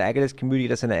 dass jeder sein eigenes Gemüt,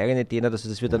 jeder seine eigenen Ideen hat, also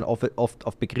das wird dann oft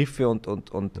auf Begriffe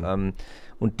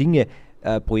und Dinge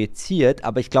projiziert,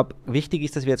 aber ich glaube, wichtig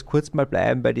ist, dass wir jetzt kurz mal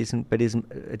bleiben bei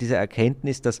dieser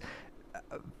Erkenntnis, dass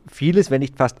vieles, wenn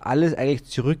nicht fast alles, eigentlich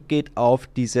zurückgeht auf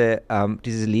diese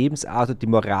Lebensart und die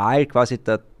Moral quasi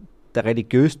des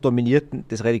religiös dominierten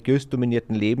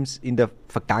Lebens in der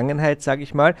Vergangenheit, sage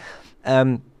ich mal,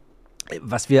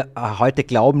 was wir heute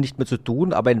glauben, nicht mehr zu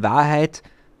tun, aber in Wahrheit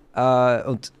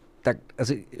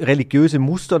also religiöse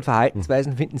Muster und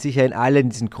Verhaltensweisen finden sich ja in allen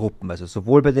diesen Gruppen, also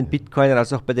sowohl bei den Bitcoinern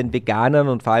als auch bei den Veganern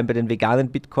und vor allem bei den veganen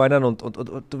Bitcoinern und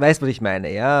du weißt, was ich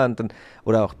meine, ja, und dann,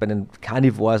 oder auch bei den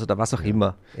Carnivores oder was auch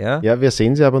immer. Ja, wir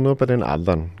sehen sie aber nur bei den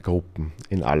anderen Gruppen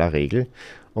in aller Regel.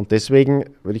 Und deswegen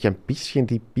würde ich ein bisschen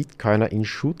die Bitcoiner in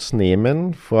Schutz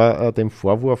nehmen vor dem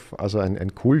Vorwurf, also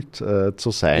ein Kult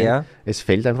zu sein. Ja. Es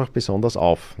fällt einfach besonders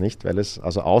auf, nicht? Weil es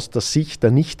also aus der Sicht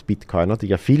der Nicht-Bitcoiner, die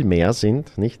ja viel mehr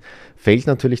sind, nicht, fällt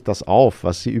natürlich das auf.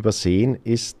 Was sie übersehen,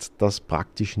 ist, dass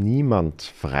praktisch niemand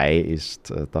frei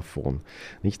ist davon.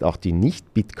 Nicht auch die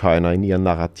Nicht-Bitcoiner in ihren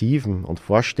Narrativen und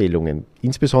Vorstellungen,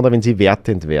 insbesondere wenn sie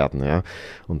wertend werden, ja,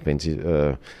 und wenn sie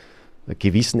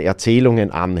gewissen Erzählungen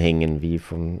anhängen, wie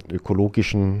von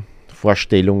ökologischen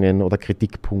Vorstellungen oder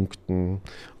Kritikpunkten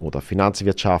oder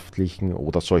finanzwirtschaftlichen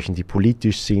oder solchen, die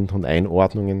politisch sind und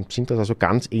Einordnungen, sind das also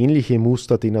ganz ähnliche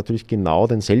Muster, die natürlich genau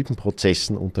denselben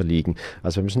Prozessen unterliegen.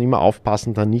 Also wir müssen immer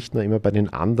aufpassen, da nicht nur immer bei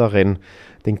den anderen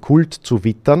den Kult zu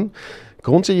wittern.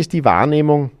 Grundsätzlich ist die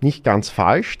Wahrnehmung nicht ganz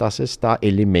falsch, dass es da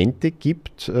Elemente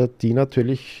gibt, die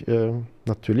natürlich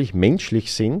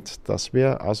menschlich sind, dass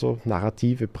wir also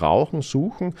Narrative brauchen,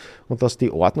 suchen und dass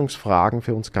die Ordnungsfragen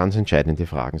für uns ganz entscheidende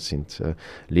Fragen sind.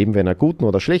 Leben wir in einer guten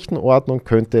oder schlechten Ordnung?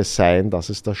 Könnte es sein, dass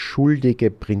es da schuldige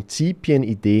Prinzipien,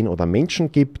 Ideen oder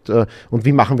Menschen gibt? Und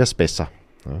wie machen wir es besser?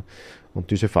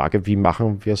 Und diese Frage, wie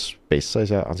machen wir es besser,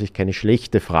 ist ja an sich keine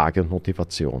schlechte Frage und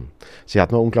Motivation. Sie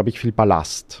hat nur unglaublich viel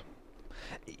Ballast.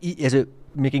 Also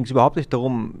mir ging es überhaupt nicht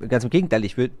darum, ganz im Gegenteil,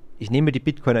 ich nehme die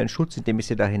Bitcoiner in Schutz, indem ich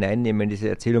sie da hineinnehme in diese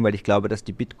Erzählung, weil ich glaube, dass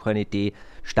die Bitcoin-Idee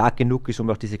stark genug ist, um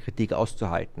auch diese Kritik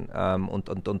auszuhalten.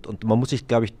 Und man muss sich,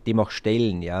 glaube ich, dem auch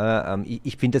stellen. Ja?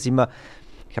 Ich finde das immer,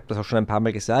 ich habe das auch schon ein paar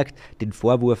Mal gesagt, den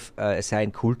Vorwurf, es sei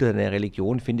ein Kult oder eine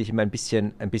Religion, finde ich immer ein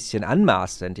bisschen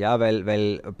anmaßend, ja,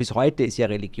 weil bis heute ist ja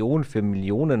Religion für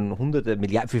Millionen, Hunderte,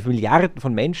 für Milliarden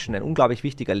von Menschen ein unglaublich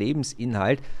wichtiger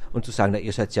Lebensinhalt, und zu sagen, na,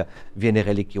 ihr seid ja wie eine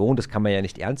Religion, das kann man ja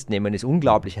nicht ernst nehmen, ist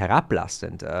unglaublich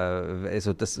herablassend.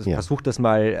 Also versuch das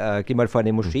mal, geh mal vor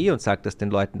eine Moschee und sag das den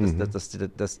Leuten, dass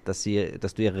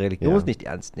du ihre Religion nicht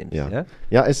ernst nimmst.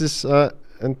 Ja, es ist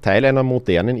ein Teil einer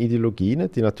modernen Ideologie,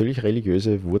 die natürlich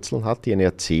religiöse Wurzeln hat, die eine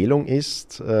Erzählung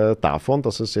ist davon,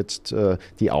 dass es jetzt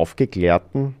die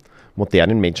aufgeklärten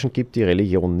modernen Menschen gibt, die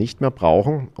Religion nicht mehr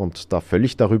brauchen und da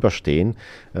völlig darüber stehen,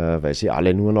 weil sie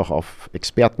alle nur noch auf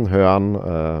Experten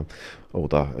hören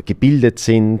oder gebildet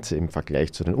sind im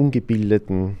Vergleich zu den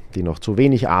Ungebildeten, die noch zu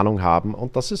wenig Ahnung haben.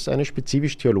 Und das ist eine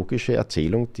spezifisch-theologische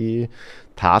Erzählung, die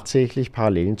tatsächlich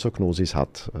Parallelen zur Gnosis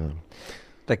hat.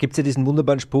 Da gibt es ja diesen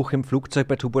wunderbaren Spruch, im Flugzeug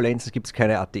bei Turbulenzen gibt es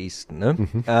keine Atheisten. Ne?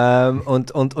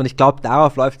 Und ich glaube,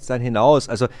 darauf läuft es dann hinaus.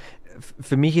 Also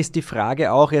für mich ist die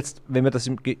Frage auch jetzt, wenn wir das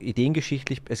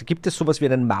ideengeschichtlich, also gibt es sowas wie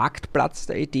einen Marktplatz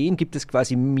der Ideen? Gibt es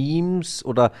quasi Memes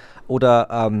oder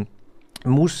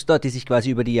Muster, die sich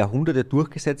quasi über die Jahrhunderte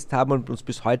durchgesetzt haben und uns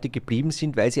bis heute geblieben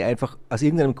sind, weil sie einfach aus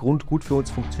irgendeinem Grund gut für uns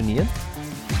funktionieren?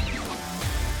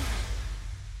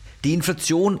 Die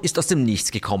Inflation ist aus dem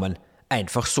Nichts gekommen.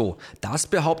 Einfach so. Das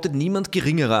behauptet niemand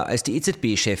geringerer als die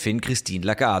EZB-Chefin Christine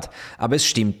Lagarde. Aber es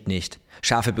stimmt nicht.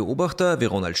 Scharfe Beobachter wie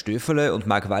Ronald Stöferle und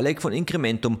Mark Walleck von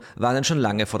Incrementum warnen schon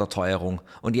lange vor der Teuerung.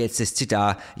 Und jetzt ist sie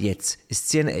da, jetzt ist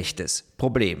sie ein echtes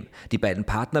Problem. Die beiden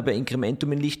Partner bei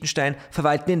Incrementum in Liechtenstein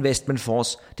verwalten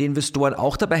Investmentfonds, die Investoren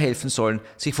auch dabei helfen sollen,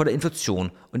 sich vor der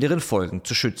Inflation und ihren Folgen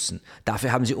zu schützen.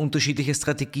 Dafür haben sie unterschiedliche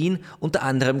Strategien, unter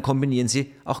anderem kombinieren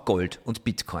sie auch Gold und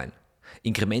Bitcoin.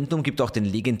 Incrementum gibt auch den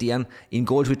legendären In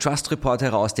Gold We Trust Report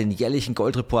heraus, den jährlichen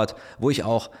Goldreport, wo ich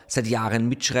auch seit Jahren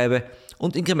mitschreibe,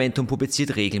 und Incrementum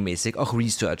publiziert regelmäßig auch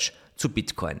Research zu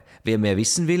Bitcoin. Wer mehr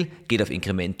wissen will, geht auf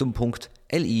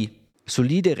incrementum.li.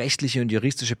 Solide rechtliche und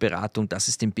juristische Beratung, das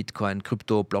ist im Bitcoin,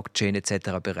 Krypto, Blockchain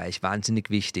etc. Bereich wahnsinnig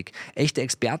wichtig. Echte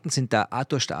Experten sind da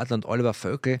Arthur Stadler und Oliver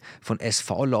Völkel von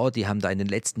SV Law, die haben da in den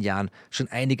letzten Jahren schon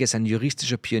einiges an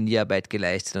juristischer Pionierarbeit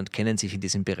geleistet und kennen sich in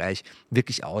diesem Bereich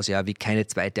wirklich aus, ja, wie keine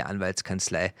zweite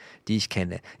Anwaltskanzlei, die ich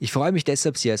kenne. Ich freue mich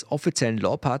deshalb, Sie als offiziellen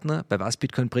Law-Partner bei Was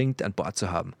Bitcoin bringt an Bord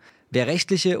zu haben. Wer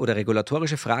rechtliche oder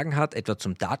regulatorische Fragen hat, etwa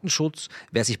zum Datenschutz,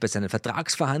 wer sich bei seinen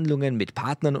Vertragsverhandlungen mit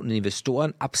Partnern und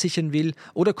Investoren absichern will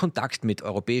oder Kontakt mit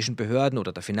europäischen Behörden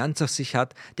oder der Finanzaufsicht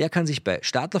hat, der kann sich bei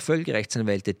Stadler Völkel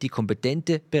Rechtsanwälte die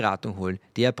kompetente Beratung holen,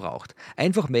 die er braucht.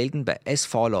 Einfach melden bei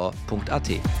svlaw.at.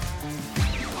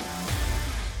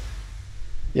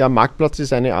 Ja, Marktplatz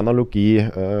ist eine Analogie,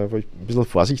 wo ich ein bisschen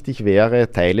vorsichtig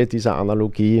wäre. Teile dieser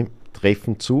Analogie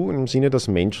treffen zu, im Sinne, dass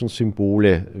Menschen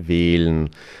Symbole wählen.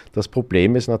 Das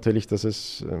Problem ist natürlich,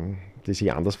 dass die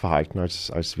sich anders verhalten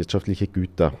als wirtschaftliche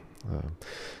Güter.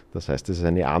 Das heißt, es ist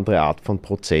eine andere Art von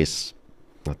Prozess.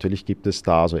 Natürlich gibt es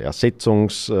da also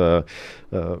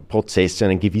Ersetzungsprozesse,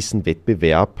 einen gewissen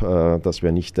Wettbewerb, dass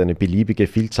wir nicht eine beliebige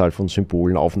Vielzahl von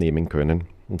Symbolen aufnehmen können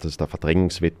und dass es da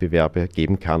Verdrängungswettbewerbe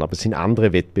geben kann, aber es sind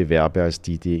andere Wettbewerbe als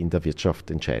die in der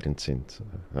Wirtschaft entscheidend sind.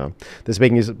 Ja.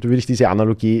 Deswegen würde ich diese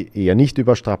Analogie eher nicht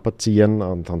überstrapazieren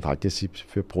und halte sie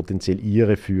für potenziell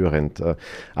irreführend.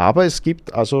 Aber es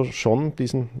gibt also schon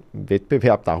diesen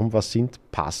Wettbewerb darum, was sind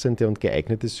passende und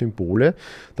geeignete Symbole.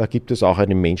 Da gibt es auch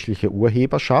eine menschliche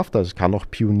Urheberschaft, also es kann auch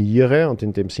Pioniere und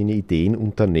in dem Sinne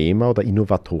Ideenunternehmer oder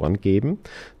Innovatoren geben.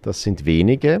 Das sind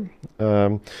wenige.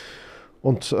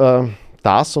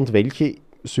 Das und welche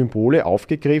Symbole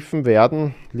aufgegriffen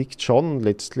werden, liegt schon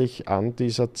letztlich an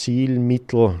dieser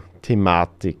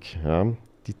Ziel-Mittel-Thematik. Ja.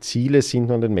 die Ziele sind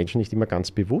an den Menschen nicht immer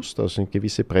ganz bewusst, also sind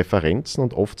gewisse Präferenzen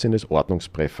und oft sind es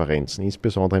Ordnungspräferenzen,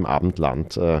 insbesondere im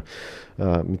Abendland,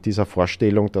 mit dieser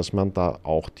Vorstellung, dass man da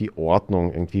auch die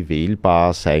Ordnung irgendwie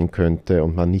wählbar sein könnte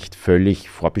und man nicht völlig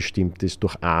vorbestimmt ist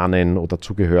durch Ahnen oder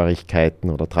Zugehörigkeiten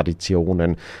oder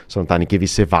Traditionen, sondern eine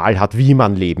gewisse Wahl hat, wie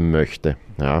man leben möchte.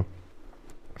 Ja.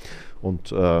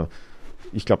 Und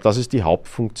ich glaube, das ist die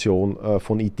Hauptfunktion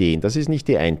von Ideen. Das ist nicht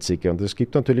die einzige. Und es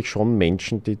gibt natürlich schon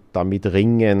Menschen, die damit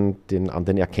ringen, an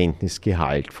den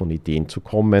Erkenntnisgehalt von Ideen zu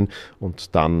kommen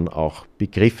und dann auch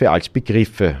Begriffe als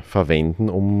Begriffe verwenden,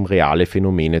 um reale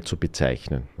Phänomene zu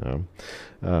bezeichnen. Ja.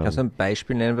 Kannst du ein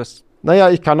Beispiel nennen, was...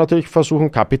 Naja, ich kann natürlich versuchen,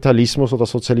 Kapitalismus oder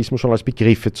Sozialismus schon als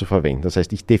Begriffe zu verwenden. Das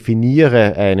heißt, ich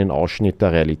definiere einen Ausschnitt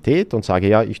der Realität und sage,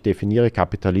 ja, ich definiere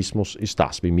Kapitalismus ist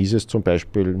das. Wie Mises zum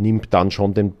Beispiel nimmt dann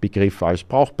schon den Begriff als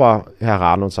brauchbar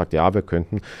heran und sagt, ja, wir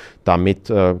könnten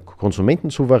damit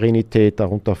Konsumentensouveränität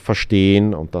darunter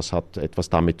verstehen und das hat etwas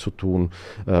damit zu tun,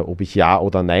 ob ich Ja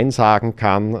oder Nein sagen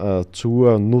kann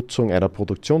zur Nutzung einer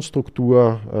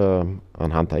Produktionsstruktur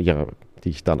die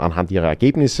ich dann anhand ihrer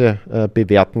Ergebnisse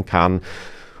bewerten kann.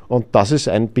 Und das ist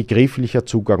ein begrifflicher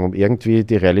Zugang, um irgendwie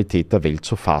die Realität der Welt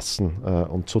zu fassen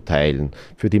und zu teilen.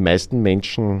 Für die meisten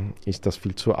Menschen ist das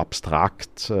viel zu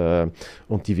abstrakt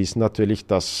und die wissen natürlich,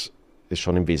 dass es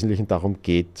schon im Wesentlichen darum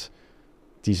geht,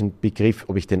 diesen Begriff,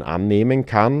 ob ich den annehmen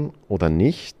kann oder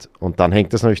nicht. Und dann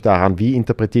hängt das natürlich daran, wie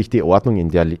interpretiere ich die Ordnung, in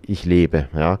der ich lebe.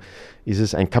 Ja? Ist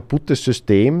es ein kaputtes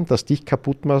System, das dich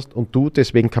kaputt macht und du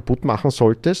deswegen kaputt machen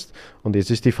solltest? Und jetzt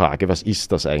ist die Frage, was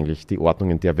ist das eigentlich, die Ordnung,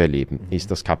 in der wir leben?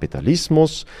 Ist das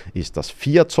Kapitalismus? Ist das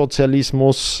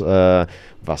Fiat-Sozialismus?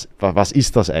 Was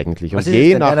ist das eigentlich? Was und ist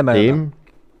je denn nachdem...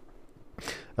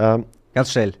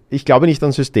 Ganz schnell. Ich glaube nicht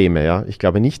an Systeme. Ja? Ich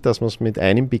glaube nicht, dass man es mit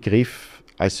einem Begriff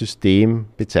als System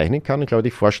bezeichnen kann. Ich glaube,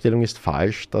 die Vorstellung ist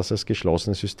falsch, dass es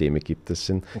geschlossene Systeme gibt. Das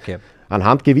sind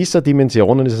anhand gewisser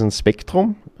Dimensionen ist es ein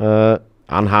Spektrum.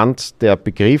 Anhand der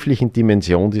begrifflichen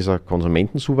Dimension dieser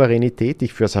Konsumentensouveränität, die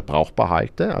ich für sehr brauchbar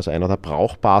halte, also einer der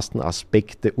brauchbarsten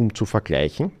Aspekte, um zu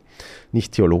vergleichen,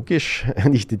 nicht theologisch,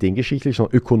 nicht ideengeschichtlich,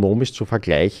 sondern ökonomisch zu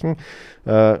vergleichen,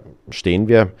 stehen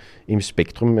wir im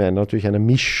Spektrum natürlich einem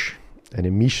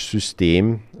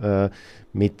Mischsystem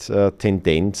mit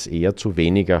Tendenz eher zu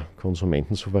weniger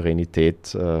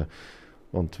Konsumentensouveränität.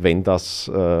 Und wenn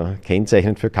das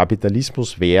kennzeichnend für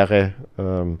Kapitalismus wäre,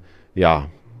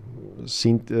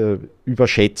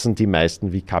 überschätzen die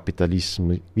meisten, wie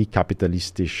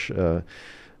kapitalistisch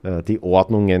die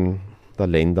Ordnungen der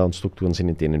Länder und Strukturen sind,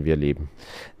 in denen wir leben.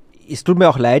 Es tut mir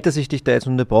auch leid, dass ich dich da jetzt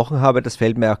unterbrochen habe. Das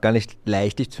fällt mir auch gar nicht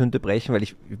leicht, dich zu unterbrechen, weil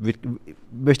ich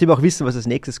möchte immer auch wissen, was als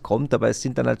nächstes kommt. Aber es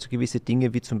sind dann halt so gewisse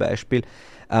Dinge wie zum Beispiel,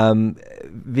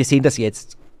 wir sehen das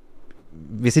jetzt.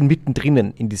 Wir sind mittendrin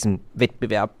in diesem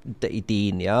Wettbewerb der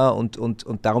Ideen, ja, und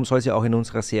darum soll es ja auch in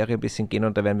unserer Serie ein bisschen gehen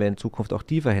und da werden wir in Zukunft auch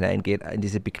tiefer hineingehen in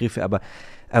diese Begriffe. Aber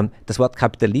das Wort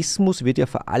Kapitalismus wird ja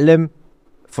vor allem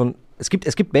es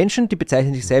gibt Menschen, die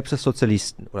bezeichnen sich selbst als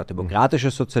Sozialisten oder demokratische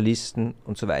Sozialisten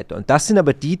und so weiter. Und das sind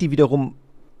aber die wiederum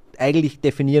eigentlich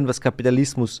definieren, was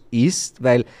Kapitalismus ist,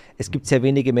 weil es gibt sehr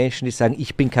wenige Menschen, die sagen,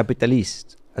 ich bin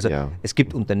Kapitalist. Also es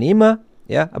gibt Unternehmer,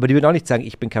 ja, aber die würden auch nicht sagen,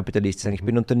 ich bin Kapitalist, die sagen, ich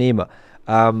bin Unternehmer.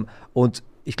 Und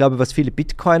ich glaube, was viele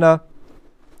Bitcoiner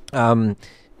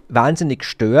wahnsinnig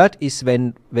stört, ist,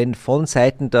 wenn von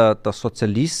Seiten der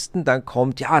Sozialisten dann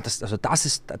kommt, ja, da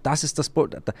ist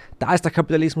der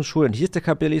Kapitalismus schuld und hier ist der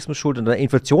Inflationsschuld schuld und der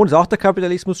Inflation ist auch der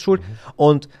Kapitalismus schuld.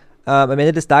 Und am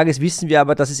Ende des Tages wissen wir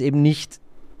aber, dass es eben nicht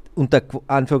unter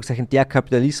Anführungszeichen der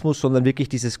Kapitalismus, sondern wirklich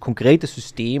dieses konkrete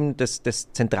System des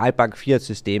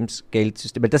Zentralbank-Fiat-Systems,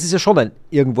 Geldsystem. Weil das ist ja schon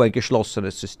irgendwo ein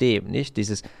geschlossenes System, nicht?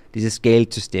 Dieses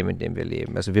Geldsystem, in dem wir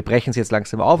leben. Also wir brechen es jetzt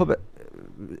langsam auf, aber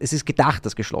es ist gedacht,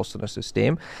 das geschlossene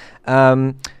System.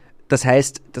 Das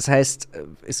heißt,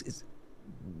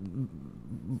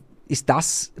 ist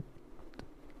das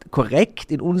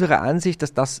korrekt in unserer Ansicht,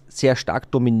 dass das sehr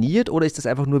stark dominiert, oder ist das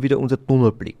einfach nur wieder unser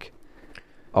Tunnelblick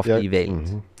auf die Welt?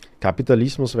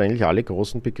 Kapitalismus, weil eigentlich alle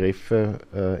großen Begriffe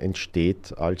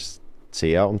entsteht als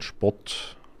Zehr- und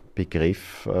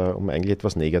Spottbegriff, um eigentlich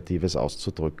etwas Negatives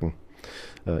auszudrücken.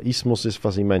 Ismus ist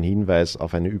fast immer ein Hinweis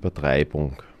auf eine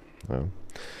Übertreibung. Ja.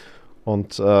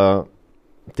 Und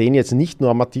den jetzt nicht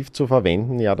normativ zu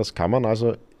verwenden, ja, das kann man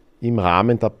also im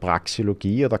Rahmen der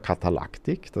Praxeologie oder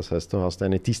Katalaktik. Das heißt, du hast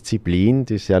eine Disziplin,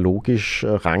 die sehr logisch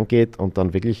rangeht und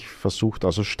dann wirklich versucht,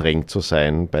 also streng zu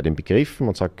sein bei den Begriffen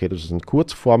und sagt, okay, das ist eine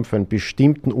Kurzform für einen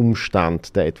bestimmten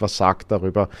Umstand, der etwas sagt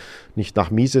darüber, nicht nach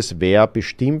Mises, wer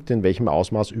bestimmt in welchem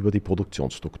Ausmaß über die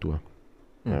Produktionsstruktur.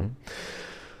 Ja.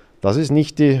 Das ist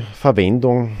nicht die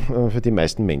Verwendung für die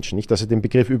meisten Menschen. Nicht, dass sie den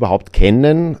Begriff überhaupt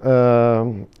kennen,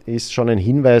 ist schon ein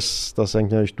Hinweis, dass er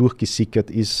eigentlich durchgesickert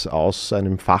ist aus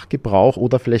einem Fachgebrauch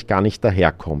oder vielleicht gar nicht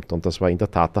daherkommt. Und das war in der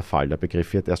Tat der Fall. Der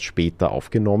Begriff wird erst später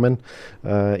aufgenommen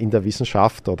in der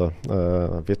Wissenschaft oder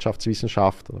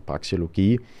Wirtschaftswissenschaft oder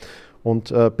Praxeologie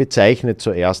und bezeichnet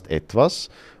zuerst etwas.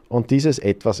 Und dieses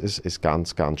Etwas ist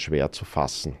ganz, ganz schwer zu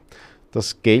fassen.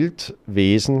 Das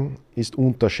Geldwesen ist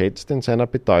unterschätzt in seiner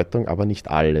Bedeutung, aber nicht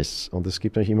alles. Und es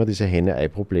gibt natürlich immer diese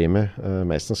Henne-Ei-Probleme.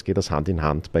 Meistens geht das Hand in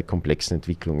Hand bei komplexen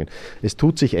Entwicklungen. Es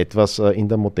tut sich etwas in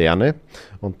der Moderne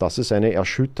und das ist eine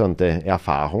erschütternde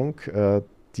Erfahrung,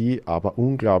 die aber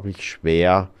unglaublich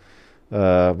schwer,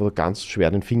 wo du ganz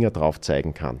schwer den Finger drauf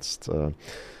zeigen kannst.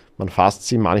 Man fasst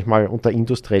sie manchmal unter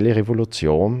industrielle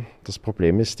Revolution. Das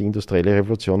Problem ist, die industrielle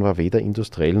Revolution war weder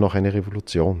industriell noch eine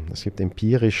Revolution. Es gibt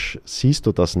empirisch, siehst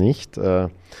du das nicht.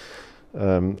 Ist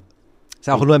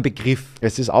auch nur ein Begriff.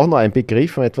 Es ist auch nur ein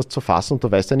Begriff, um etwas zu fassen und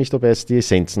du weißt ja nicht, ob er jetzt die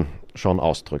Essenzen schon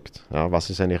ausdrückt. Ja, was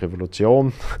ist eine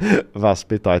Revolution? Was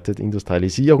bedeutet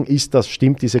Industrialisierung?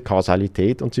 Stimmt diese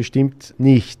Kausalität? Und sie stimmt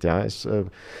nicht. Ja. Es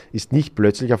ist nicht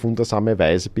plötzlich auf wundersame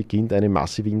Weise beginnt eine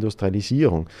massive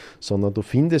Industrialisierung, sondern du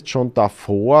findest schon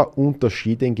davor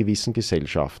Unterschiede in gewissen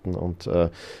Gesellschaften. Und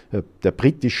der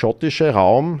britisch-schottische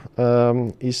Raum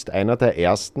ist einer der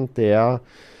ersten, der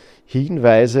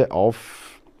Hinweise auf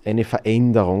eine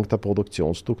Veränderung der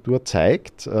Produktionsstruktur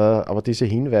zeigt, aber diese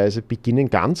Hinweise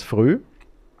beginnen ganz früh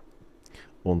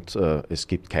und es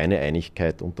gibt keine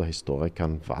Einigkeit unter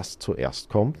Historikern, was zuerst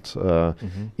kommt.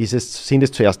 Sind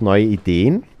es zuerst neue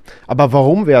Ideen, aber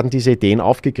warum werden diese Ideen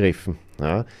aufgegriffen?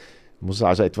 Ja, muss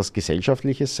also etwas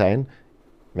Gesellschaftliches sein?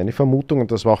 Meine Vermutung,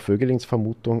 und das war auch Vögelings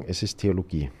Vermutung, es ist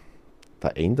Theologie. Da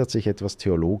ändert sich etwas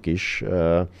theologisch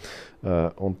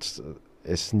und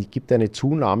es gibt eine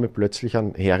Zunahme plötzlich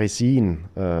an Häresien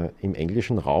im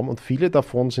englischen Raum und viele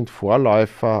davon sind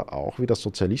Vorläufer auch wieder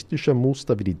sozialistischer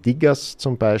Muster, wie die Diggers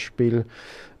zum Beispiel,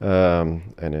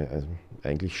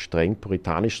 eigentlich streng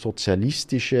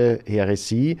puritanisch-sozialistische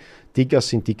Häresie. Diggers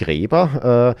sind die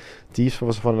Gräber, die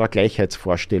von einer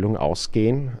Gleichheitsvorstellung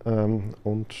ausgehen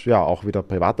und ja auch wieder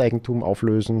Privateigentum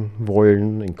auflösen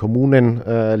wollen, in Kommunen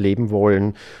leben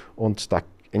wollen und da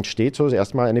entsteht so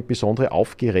erstmal eine besondere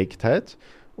Aufgeregtheit.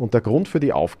 Und der Grund für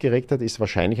die Aufgeregtheit ist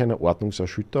wahrscheinlich eine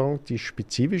Ordnungserschütterung, die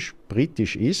spezifisch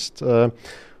britisch ist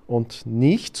und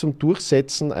nicht zum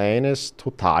Durchsetzen eines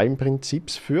totalen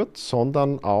Prinzips führt,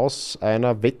 sondern aus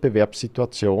einer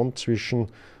Wettbewerbssituation zwischen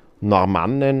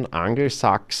Normannen,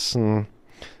 Angelsachsen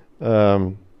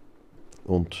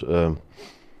und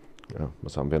ja,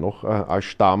 was haben wir noch als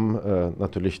Stamm?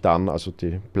 Natürlich dann also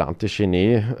die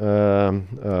Plantagenet,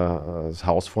 das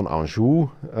Haus von Anjou,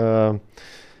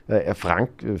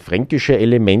 fränkische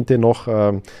Elemente noch.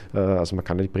 Also man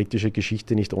kann die britische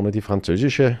Geschichte nicht ohne die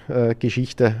französische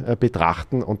Geschichte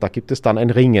betrachten. Und da gibt es dann ein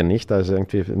Ringen, nicht? Also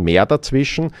irgendwie mehr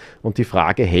dazwischen. Und die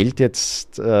Frage, hält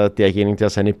jetzt derjenige, der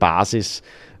seine Basis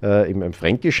im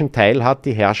fränkischen Teil hat,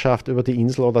 die Herrschaft über die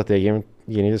Insel oder derjenige,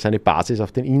 der seine Basis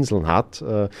auf den Inseln hat.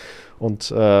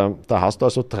 Und da hast du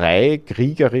also 3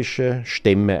 kriegerische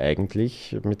Stämme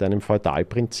eigentlich mit einem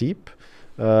Feudalprinzip,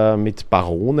 mit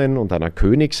Baronen und einer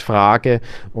Königsfrage.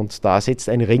 Und da setzt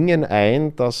ein Ringen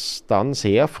ein, das dann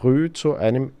sehr früh zu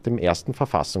dem ersten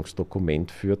Verfassungsdokument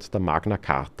führt, der Magna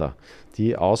Carta,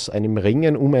 die aus einem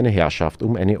Ringen um eine Herrschaft,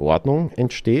 um eine Ordnung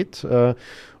entsteht.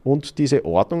 Und diese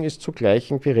Ordnung ist zugleich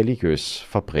irgendwie religiös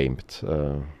verbrämt,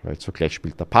 weil zugleich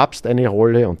spielt der Papst eine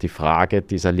Rolle und die Frage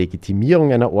dieser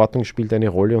Legitimierung einer Ordnung spielt eine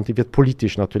Rolle und die wird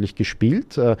politisch natürlich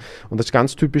gespielt und das ist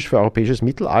ganz typisch für europäisches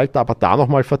Mittelalter, aber da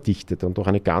nochmal verdichtet und durch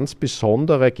eine ganz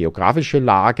besondere geografische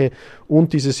Lage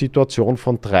und diese Situation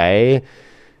von 3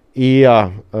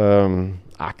 eher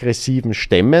aggressiven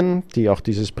Stämmen, die auch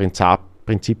dieses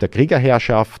Prinzip der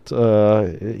Kriegerherrschaft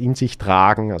in sich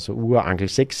tragen, also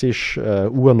urangelsächsisch,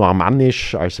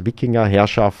 urnormannisch als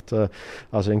Wikingerherrschaft,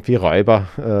 also irgendwie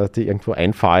Räuber, die irgendwo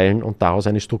einfallen und daraus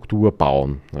eine Struktur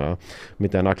bauen, ja,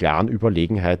 mit einer klaren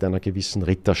Überlegenheit einer gewissen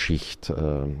Ritterschicht,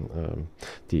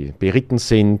 die beritten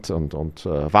sind und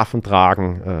Waffen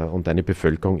tragen und eine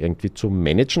Bevölkerung irgendwie zu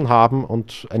managen haben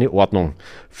und eine Ordnung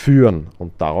führen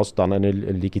und daraus dann eine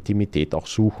Legitimität auch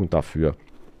suchen dafür.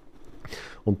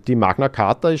 Und die Magna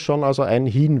Carta ist schon also ein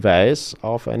Hinweis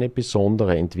auf eine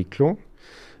besondere Entwicklung,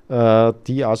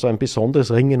 die also ein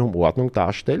besonderes Ringen um Ordnung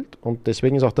darstellt. Und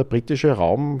deswegen ist auch der britische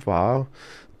Raum war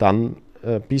dann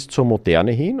bis zur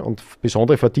Moderne hin und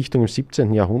besondere Verdichtung im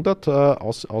 17. Jahrhundert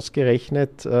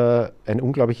ausgerechnet ein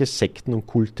unglaubliches Sekten- und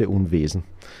Kulteunwesen.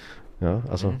 Ja,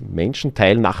 also Menschen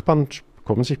teilen Nachbarn,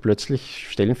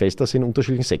 stellen fest, dass sie in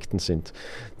unterschiedlichen Sekten sind,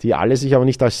 die alle sich aber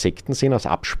nicht als Sekten sehen, als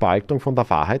Abspaltung von der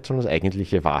Wahrheit, sondern als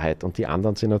eigentliche Wahrheit. Und die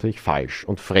anderen sind natürlich falsch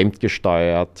und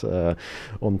fremdgesteuert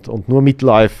und nur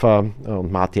Mitläufer,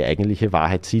 und man hat die eigentliche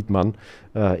Wahrheit, sieht man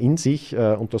in sich.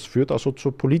 Und das führt also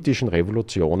zu politischen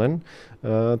Revolutionen,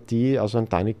 die also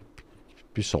eine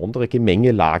besondere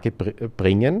Gemengelage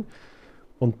bringen.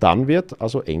 Und dann wird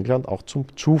also England auch zum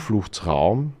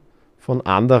Zufluchtsraum von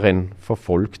anderen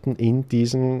Verfolgten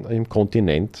im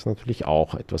Kontinent, natürlich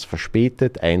auch etwas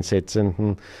verspätet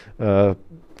einsetzenden,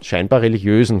 scheinbar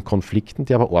religiösen Konflikten,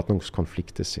 die aber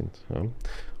Ordnungskonflikte sind. Ja.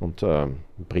 Und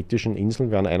die britischen Inseln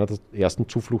wären einer der ersten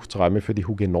Zufluchtsräume für die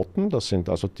Hugenotten. Das sind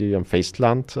also die am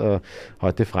Festland,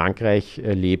 heute Frankreich,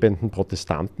 lebenden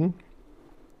Protestanten.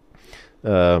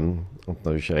 Und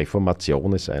natürlich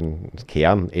Reformation ist ein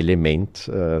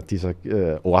Kernelement dieser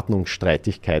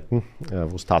Ordnungsstreitigkeiten,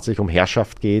 wo es tatsächlich um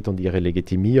Herrschaft geht und ihre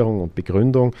Legitimierung und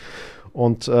Begründung.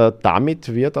 Und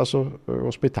damit wird also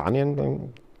Großbritannien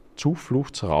ein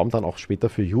Zufluchtsraum dann auch später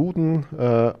für Juden.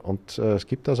 Und es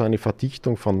gibt also eine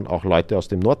Verdichtung von auch Leute aus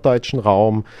dem norddeutschen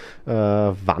Raum,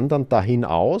 wandern dahin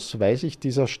aus, weil sich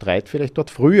dieser Streit vielleicht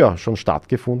dort früher schon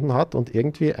stattgefunden hat und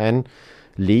irgendwie ein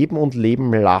Leben und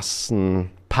Leben lassen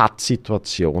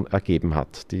Pattsituation ergeben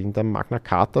hat, die in der Magna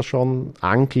Carta schon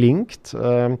anklingt,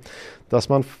 dass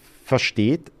man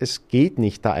versteht, es geht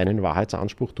nicht, da einen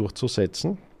Wahrheitsanspruch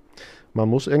durchzusetzen. Man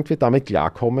muss irgendwie damit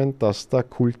klarkommen, dass da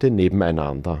Kulte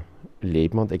nebeneinander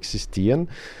leben und existieren.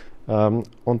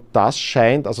 Und das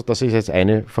scheint, also das ist jetzt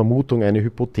eine Vermutung, eine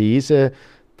Hypothese,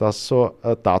 das so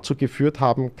dazu geführt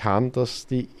haben kann, dass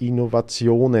die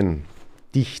Innovationen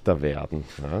dichter werden.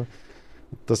 Ja.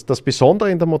 Das Besondere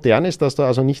in der Moderne ist, dass du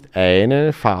also nicht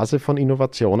eine Phase von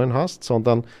Innovationen hast,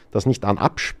 sondern das nicht an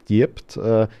abstirbt,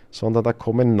 sondern da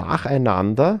kommen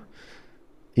nacheinander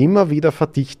immer wieder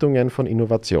Verdichtungen von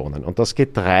Innovationen. Und das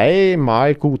geht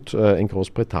dreimal gut in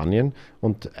Großbritannien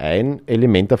und ein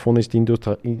Element davon ist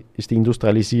die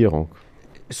Industrialisierung.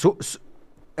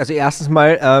 Also erstens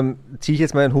mal ziehe ich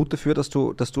jetzt mal einen Hut dafür, dass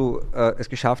du es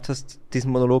geschafft hast,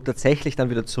 diesen Monolog tatsächlich dann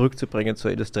wieder zurückzubringen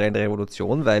zur industriellen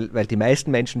Revolution, weil die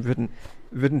meisten Menschen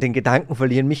würden den Gedanken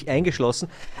verlieren, mich eingeschlossen.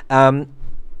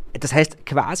 Das heißt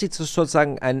quasi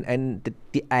sozusagen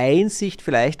die Einsicht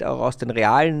vielleicht auch aus den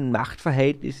realen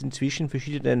Machtverhältnissen zwischen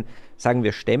verschiedenen, sagen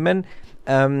wir, Stämmen,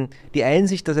 die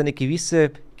Einsicht, dass eine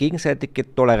gewisse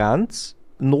gegenseitige Toleranz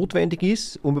notwendig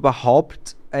ist, um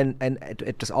überhaupt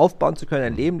etwas aufbauen zu können,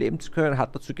 ein Leben leben zu können,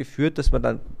 hat dazu geführt, dass man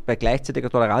dann bei gleichzeitiger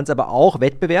Toleranz, aber auch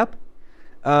Wettbewerb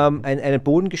einen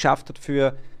Boden geschafft hat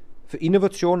für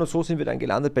Innovation, und so sind wir dann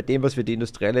gelandet bei dem, was wir die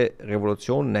industrielle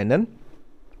Revolution nennen,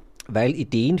 weil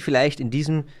Ideen vielleicht in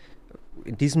diesem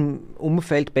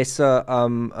Umfeld besser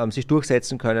sich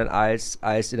durchsetzen können als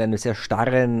in einem sehr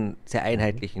starren, sehr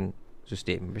einheitlichen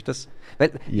System. Ich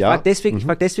frage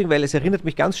deswegen, weil es erinnert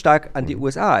mich ganz stark an die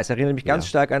USA. Es erinnert mich ganz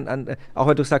stark an, auch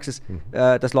wenn du sagst,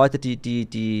 dass Leute,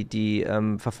 die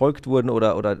verfolgt wurden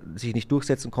oder sich nicht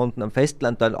durchsetzen konnten am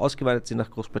Festland, dann ausgewandert sind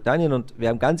nach Großbritannien, und wir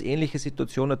haben ganz ähnliche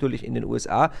Situationen natürlich in den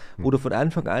USA, wo du von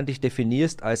Anfang an dich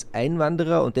definierst als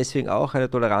Einwanderer und deswegen auch eine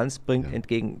Toleranz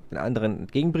den anderen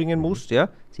entgegenbringen musst. Ja?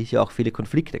 Sicher auch viele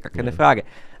Konflikte, gar keine Frage.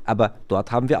 Aber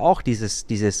dort haben wir auch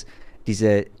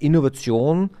diese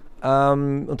Innovation,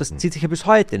 und das zieht sich ja bis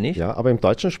heute, nicht? Ja, aber im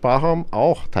deutschen Sprachraum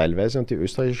auch teilweise, und die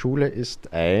österreichische Schule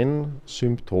ist ein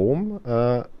Symptom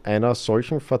einer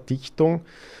solchen Verdichtung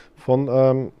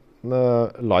von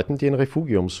Leuten, die ein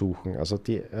Refugium suchen. Also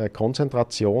die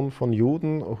Konzentration von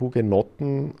Juden,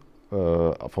 Hugenotten,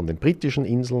 von den britischen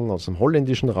Inseln, aus dem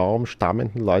holländischen Raum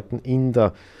stammenden Leuten in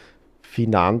der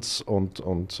Finanz- und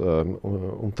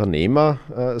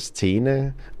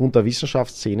Unternehmerszene und der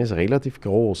Wissenschaftsszene ist relativ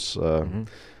groß.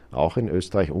 Auch in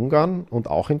Österreich-Ungarn und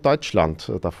auch in Deutschland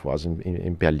davor. Also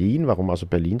in Berlin, warum also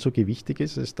Berlin so gewichtig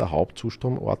ist der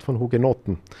Hauptzustromort von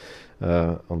Hugenotten.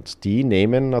 Und die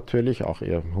nehmen natürlich auch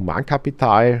ihr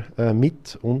Humankapital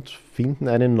mit und finden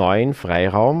einen neuen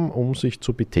Freiraum, um sich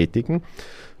zu betätigen.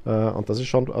 Und das ist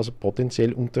schon also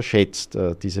potenziell unterschätzt,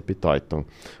 diese Bedeutung.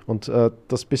 Und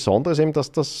das Besondere ist eben,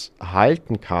 dass das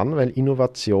halten kann, weil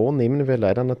Innovation nehmen wir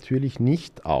leider natürlich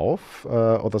nicht auf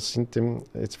oder sind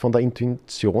jetzt von der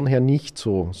Intuition her nicht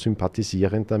so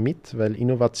sympathisierend damit, weil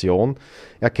Innovation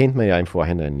erkennt man ja im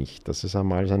Vorhinein nicht. Das ist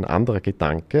einmal ein anderer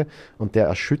Gedanke und der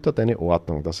erschüttert eine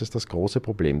Ordnung. Das ist das große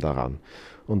Problem daran.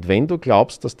 Und wenn du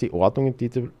glaubst, dass die Ordnungen, die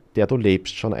du der du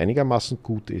lebst, schon einigermaßen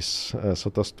gut ist,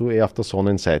 sodass du eher auf der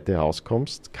Sonnenseite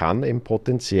rauskommst, kann eben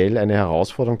potenziell eine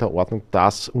Herausforderung der Ordnung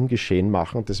das ungeschehen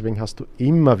machen. Und deswegen hast du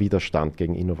immer Widerstand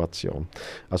gegen Innovation.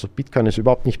 Also Bitcoin ist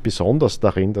überhaupt nicht besonders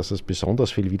darin, dass es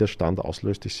besonders viel Widerstand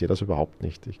auslöst. Ich sehe das überhaupt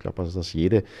nicht. Ich glaube also, dass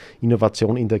jede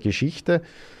Innovation in der Geschichte,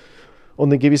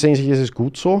 und in gewisser Hinsicht ist es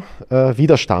gut so,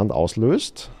 Widerstand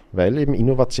auslöst, weil eben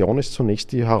Innovation ist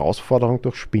zunächst die Herausforderung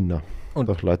durch Spinner. Und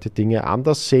durch Leute Dinge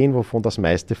anders sehen, wovon das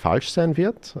meiste falsch sein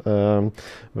wird,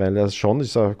 weil es schon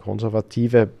dieser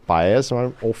konservative Bias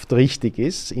oft richtig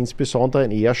ist, insbesondere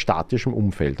in eher statischem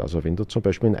Umfeld. Also wenn du zum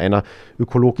Beispiel in einer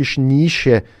ökologischen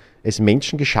Nische es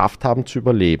Menschen geschafft haben zu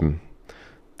überleben,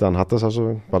 dann war das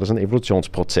ein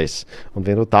Evolutionsprozess. Und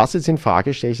wenn du das jetzt in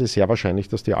Frage stellst, ist es sehr wahrscheinlich,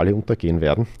 dass die alle untergehen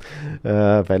werden,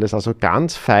 weil es also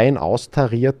ganz fein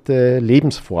austarierte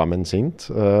Lebensformen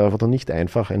sind, wo du nicht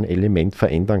einfach ein Element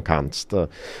verändern kannst.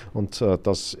 Und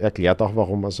das erklärt auch,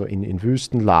 warum also in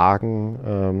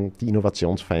Wüstenlagen die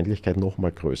Innovationsfeindlichkeit noch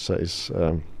mal größer ist,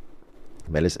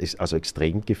 weil es also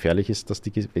extrem gefährlich ist,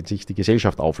 wenn sich die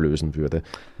Gesellschaft auflösen würde,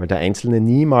 weil der Einzelne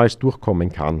niemals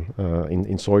durchkommen kann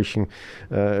in solchen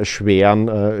schweren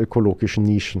ökologischen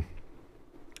Nischen.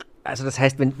 Also das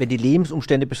heißt, wenn die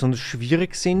Lebensumstände besonders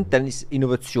schwierig sind, dann ist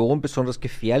Innovation besonders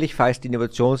gefährlich, falls die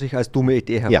Innovation sich als dumme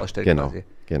Idee herausstellt. Ja, quasi.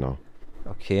 Genau.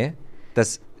 Okay.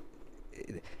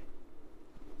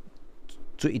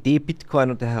 Zur Idee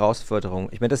Bitcoin und der Herausforderung.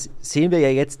 Ich meine, das sehen wir ja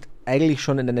jetzt eigentlich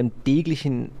schon in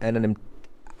einem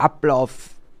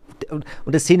Ablauf, und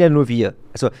das sehen ja nur wir.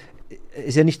 Also es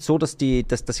ist ja nicht so, dass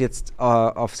das jetzt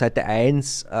auf Seite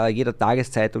 1 jeder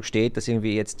Tageszeitung steht, dass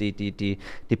irgendwie jetzt die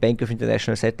Bank of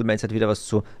International Settlements hat wieder was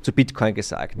zu Bitcoin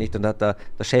gesagt, nicht? Und der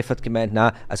Chef hat gemeint,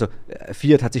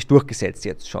 Fiat hat sich durchgesetzt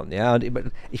jetzt schon. Ja? Und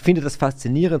ich finde das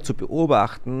faszinierend zu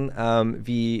beobachten,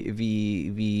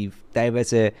 wie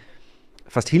teilweise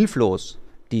fast hilflos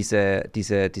diese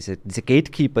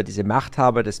Gatekeeper, diese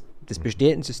Machthaber des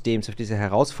bestehenden Systems auf diese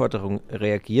Herausforderung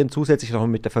reagieren, zusätzlich noch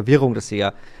mit der Verwirrung, dass sie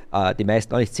ja die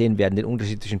meisten auch nicht sehen werden, den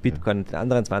Unterschied zwischen Bitcoin und den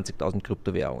anderen 20.000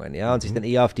 Kryptowährungen, ja, und sich dann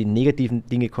eher auf die negativen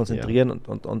Dinge konzentrieren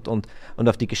und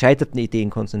auf die gescheiterten Ideen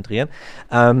konzentrieren.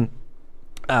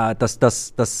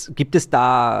 Das gibt es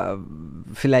da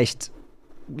vielleicht.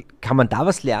 Kann man da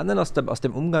was lernen aus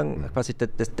dem Umgang, quasi der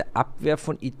Abwehr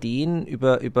von Ideen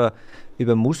über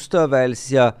Muster, weil es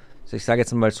ist ja, also ich sage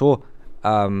jetzt mal so,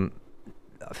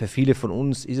 für viele von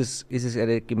uns ist es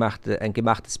ein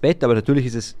gemachtes Bett, aber natürlich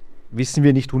wissen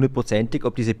wir nicht hundertprozentig,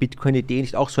 ob diese Bitcoin-Idee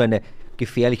nicht auch so eine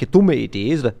gefährliche, dumme Idee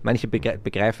ist, oder manche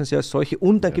begreifen sie als solche,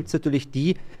 und dann gibt es natürlich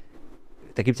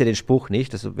da gibt es ja den Spruch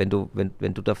nicht, also wenn du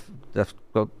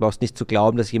brauchst nicht zu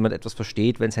glauben, dass jemand etwas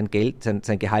versteht, wenn sein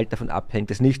Gehalt davon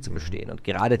abhängt, das nicht zu verstehen. Und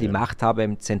gerade die Machthaber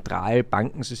im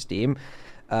Zentralbankensystem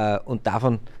und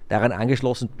daran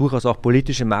angeschlossen durchaus auch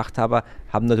politische Machthaber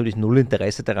haben natürlich null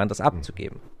Interesse daran, das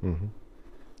abzugeben.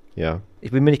 Ja.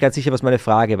 Ich bin mir nicht ganz sicher, was meine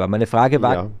Frage war. Meine Frage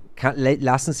war,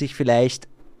 lassen sich vielleicht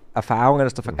Erfahrungen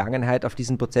aus der Vergangenheit auf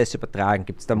diesen Prozess übertragen?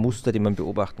 Gibt es da Muster, die man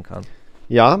beobachten kann?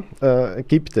 Ja,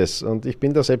 gibt es. Und ich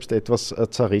bin da selbst etwas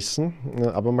zerrissen,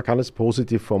 aber man kann es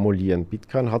positiv formulieren.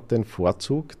 Bitcoin hat den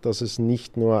Vorzug, dass es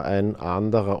nicht nur ein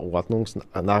anderer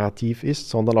Ordnungsnarrativ ist,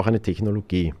 sondern auch eine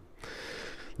Technologie.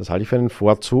 Das halte ich für einen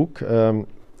Vorzug.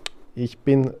 Ich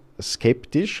bin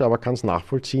skeptisch, aber kann es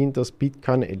nachvollziehen, dass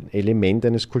Bitcoin ein Element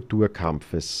eines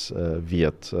Kulturkampfes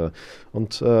wird.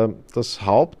 Und das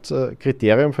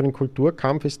Hauptkriterium für den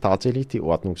Kulturkampf ist tatsächlich die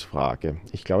Ordnungsfrage.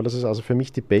 Ich glaube, das ist also für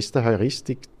mich die beste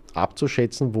Heuristik,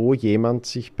 abzuschätzen, wo jemand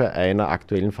sich bei einer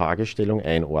aktuellen Fragestellung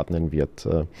einordnen wird.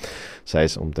 Sei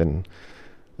es um den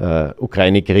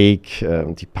Ukraine-Krieg,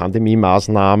 die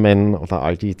Pandemie-Maßnahmen oder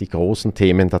all die großen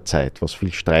Themen der Zeit, wo es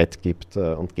viel Streit gibt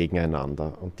und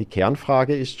gegeneinander. Und die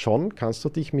Kernfrage ist schon, kannst du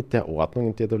dich mit der Ordnung,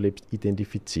 in der du lebst,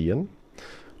 identifizieren?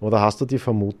 Oder hast du die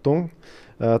Vermutung,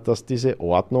 dass diese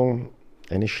Ordnung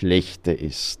eine schlechte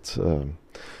ist?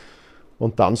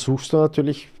 Und dann suchst du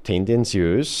natürlich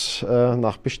tendenziös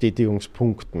nach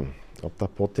Bestätigungspunkten. Ob da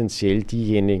potenziell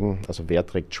diejenigen, also wer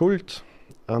trägt Schuld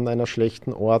an einer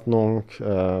schlechten Ordnung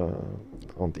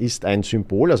und ist ein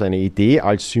Symbol, also eine Idee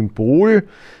als Symbol,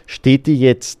 steht die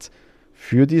jetzt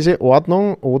für diese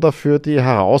Ordnung oder für die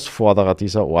Herausforderer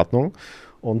dieser Ordnung?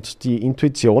 Und die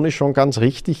Intuition ist schon ganz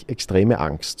richtig, extreme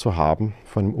Angst zu haben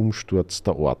vor einem Umsturz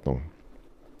der Ordnung.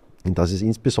 Und das ist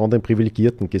insbesondere in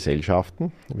privilegierten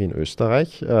Gesellschaften wie in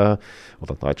Österreich oder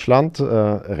Deutschland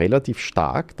relativ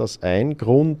stark, dass ein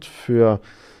Grund für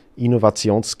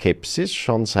Innovationsskepsis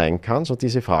schon sein kann, so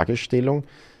diese Fragestellung,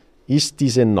 ist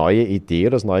diese neue Idee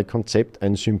oder das neue Konzept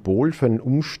ein Symbol für einen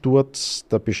Umsturz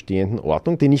der bestehenden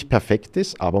Ordnung, die nicht perfekt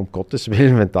ist, aber um Gottes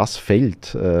Willen, wenn das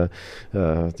fällt,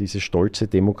 diese stolze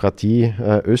Demokratie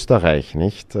Österreich,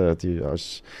 nicht, die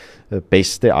als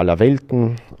beste aller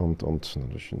Welten und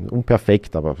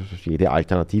unperfekt, aber jede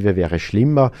Alternative wäre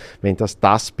schlimmer, wenn das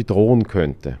bedrohen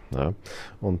könnte. Ja.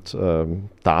 Und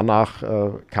danach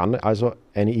kann also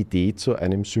eine Idee zu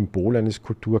einem Symbol eines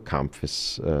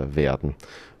Kulturkampfes werden.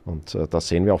 Und das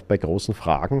sehen wir auch bei großen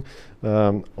Fragen.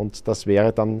 Und das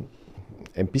wäre dann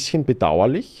ein bisschen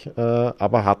bedauerlich,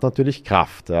 aber hat natürlich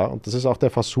Kraft. Ja. Und das ist auch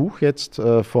der Versuch jetzt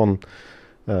von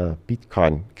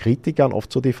Bitcoin-Kritikern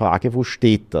oft so die Frage, wo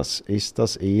steht das? Ist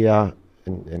das eher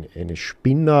eine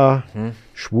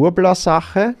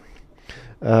Spinner-Schwurbler-Sache?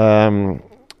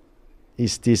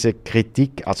 Ist diese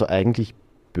Kritik also eigentlich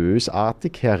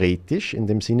bösartig, heretisch, in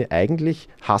dem Sinne, eigentlich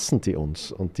hassen die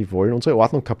uns und die wollen unsere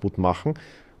Ordnung kaputt machen?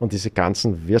 Und diese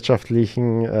ganzen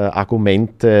wirtschaftlichen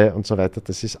Argumente und so weiter,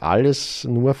 das ist alles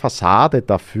nur Fassade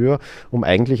dafür, um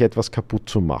eigentlich etwas kaputt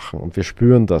zu machen. Und wir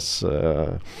spüren das.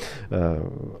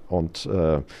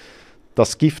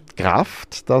 Das gibt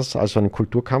Kraft, das also einen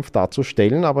Kulturkampf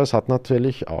darzustellen, aber es hat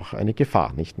natürlich auch eine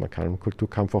Gefahr. Nicht? Man kann einem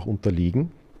Kulturkampf auch unterliegen.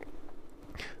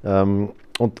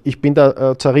 Und ich bin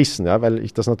da zerrissen, ja, weil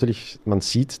ich das natürlich, man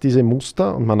sieht diese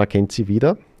Muster und man erkennt sie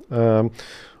wieder.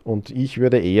 Und ich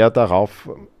würde eher darauf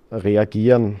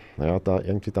reagieren, ja, da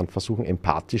irgendwie dann versuchen,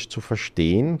 empathisch zu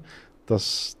verstehen,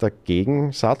 dass der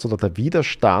Gegensatz oder der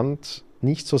Widerstand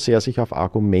nicht so sehr sich auf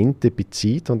Argumente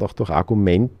bezieht und auch durch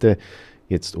Argumente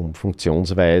jetzt um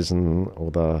Funktionsweisen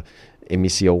oder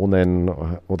Emissionen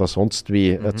oder sonst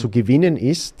wie zu gewinnen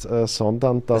ist,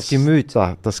 sondern das Gemüt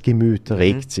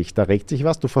regt sich. Da regt sich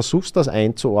was. Du versuchst das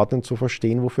einzuordnen, zu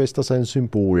verstehen, wofür ist das ein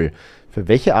Symbol? Für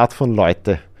welche Art von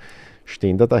Leute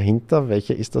stehen da dahinter?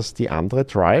 Welche ist das die andere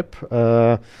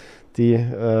Tribe, die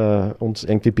uns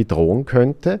irgendwie bedrohen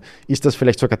könnte? Ist das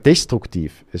vielleicht sogar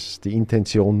destruktiv? Ist die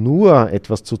Intention nur,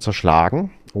 etwas zu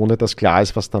zerschlagen, ohne dass klar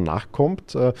ist, was danach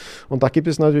kommt? Und da gibt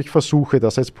es natürlich Versuche,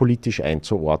 das jetzt politisch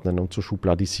einzuordnen und zu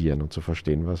schubladisieren und zu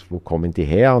verstehen, wo kommen die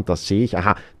her? Und da sehe ich,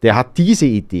 aha, der hat diese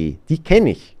Idee, die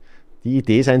kenne ich. Die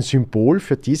Idee ist ein Symbol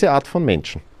für diese Art von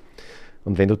Menschen.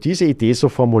 Und wenn du diese Idee so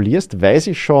formulierst, weiß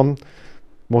ich schon,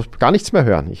 muss gar nichts mehr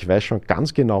hören. Ich weiß schon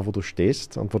ganz genau, wo du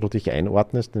stehst und wo du dich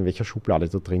einordnest, in welcher Schublade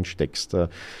du drin steckst.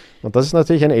 Und das ist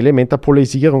natürlich ein Element der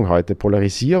Polarisierung heute.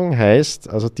 Polarisierung heißt,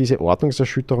 also diese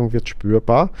Ordnungserschütterung wird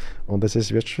spürbar und es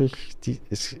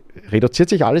reduziert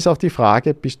sich alles auf die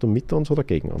Frage, bist du mit uns oder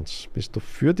gegen uns? Bist du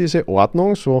für diese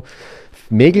Ordnung, so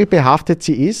mägelbehaftet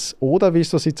sie ist, oder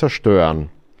willst du sie zerstören?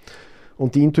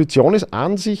 Und die Intuition ist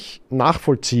an sich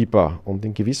nachvollziehbar und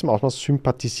in gewissem Ausmaß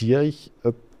sympathisiere ich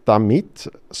damit,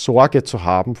 Sorge zu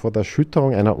haben vor der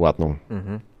Erschütterung einer Ordnung.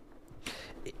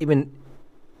 Eben,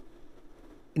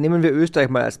 nehmen wir Österreich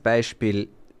mal als Beispiel.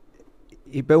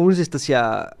 Bei uns ist das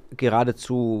ja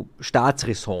geradezu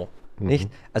Staatsräson, nicht?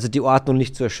 Also die Ordnung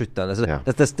nicht zu erschüttern. Also ja.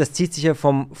 Das zieht sich ja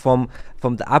von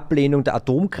der Ablehnung der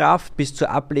Atomkraft bis zur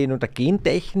Ablehnung der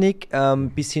Gentechnik,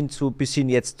 bis hin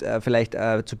jetzt vielleicht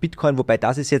zu Bitcoin, wobei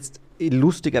das ist jetzt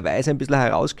lustigerweise ein bisschen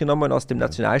herausgenommen aus dem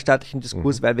nationalstaatlichen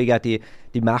Diskurs, weil wir ja die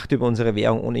Macht über unsere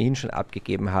Währung ohnehin schon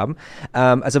abgegeben haben.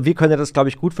 Also wir können das, glaube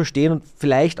ich, gut verstehen und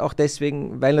vielleicht auch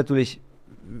deswegen, weil natürlich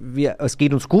es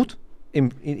geht uns gut, im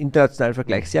internationalen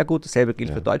Vergleich sehr gut, dasselbe gilt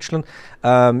für Deutschland.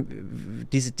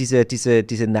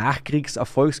 Diese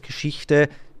Nachkriegserfolgsgeschichte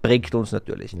prägt uns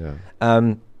natürlich.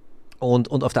 Ja.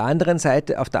 Und auf der anderen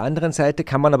Seite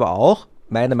kann man aber auch,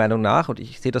 meiner Meinung nach, und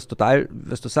ich sehe das total,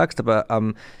 was du sagst, aber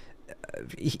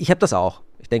ich habe das auch.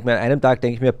 Ich denke mir, an einem Tag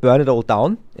denke ich mir, burn it all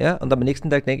down, ja, und am nächsten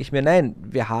Tag denke ich mir, nein,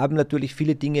 wir haben natürlich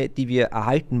viele Dinge, die wir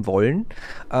erhalten wollen,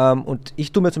 und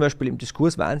ich tue mir zum Beispiel im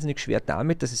Diskurs wahnsinnig schwer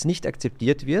damit, dass es nicht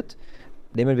akzeptiert wird.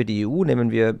 Nehmen wir die EU, nehmen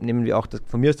wir auch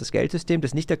von mir aus das Geldsystem,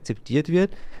 das nicht akzeptiert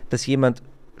wird, dass jemand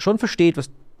schon versteht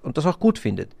und das auch gut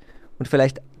findet und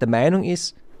vielleicht der Meinung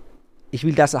ist, ich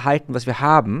will das erhalten, was wir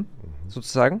haben,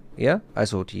 sozusagen, ja,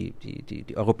 also die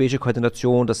europäische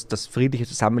Koordination, das friedliche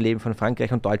Zusammenleben von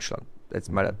Frankreich und Deutschland,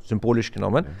 jetzt mal symbolisch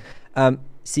genommen,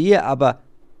 sehe aber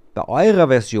bei eurer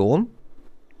Version,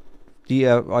 die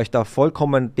ihr euch da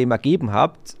vollkommen dem ergeben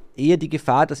habt, eher die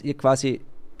Gefahr, dass ihr quasi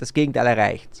das Gegenteil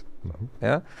erreicht.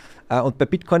 Ja? Und bei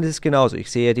Bitcoin ist es genauso. Ich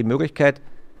sehe die Möglichkeit,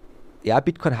 ja,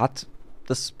 Bitcoin hat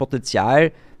das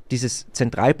Potenzial, dieses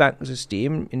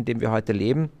Zentralbankensystem, in dem wir heute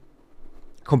leben,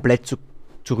 komplett zu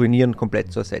ruinieren,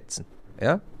 komplett zu ersetzen.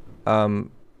 Ja?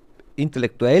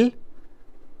 Intellektuell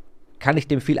kann ich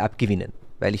dem viel abgewinnen,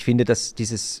 weil ich finde, dass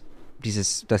dieses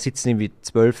da sitzen irgendwie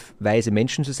 12 weise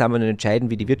Menschen zusammen und entscheiden,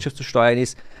 wie die Wirtschaft zu steuern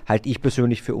ist, halte ich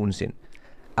persönlich für Unsinn.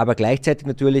 Aber gleichzeitig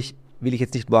natürlich will ich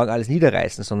jetzt nicht morgen alles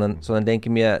niederreißen, sondern denke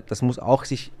mir, das muss auch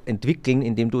sich entwickeln,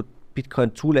 indem du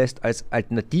Bitcoin zulässt als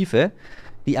Alternative,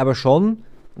 die aber schon,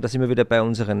 und da sind wir wieder bei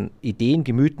unseren Ideen,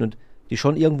 Gemüten, und die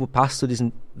schon irgendwo passt zu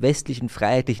diesen westlichen,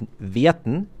 freiheitlichen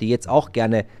Werten, die jetzt auch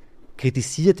gerne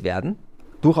kritisiert werden,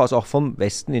 durchaus auch vom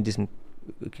Westen in diesem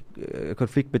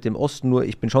Konflikt mit dem Osten. Nur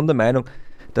ich bin schon der Meinung,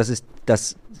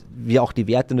 dass wir auch die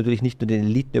Werte natürlich nicht nur den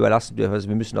Eliten überlassen dürfen. Also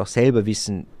wir müssen auch selber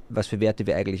wissen, was für Werte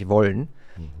wir eigentlich wollen.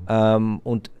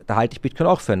 Und da halte ich Bitcoin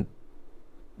auch für ein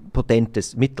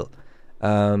potentes Mittel.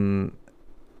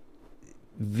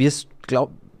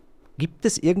 Gibt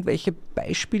es irgendwelche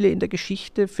Beispiele in der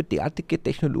Geschichte für derartige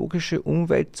technologische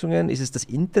Umwälzungen? Ist es das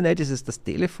Internet? Ist es das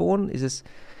Telefon? Ist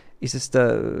es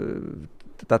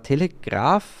der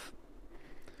Telegraph?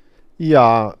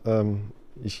 Ja,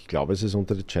 ich glaube, es ist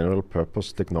unter die General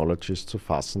Purpose Technologies zu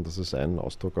fassen. Das ist ein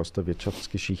Ausdruck aus der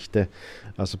Wirtschaftsgeschichte.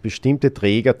 Also bestimmte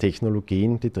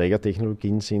Trägertechnologien, die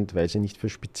Trägertechnologien sind, weil sie nicht für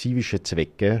spezifische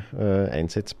Zwecke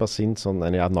einsetzbar sind, sondern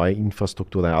eine Art neue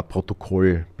Infrastruktur, eine Art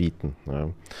Protokoll bieten. Ja.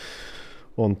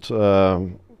 Und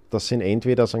das sind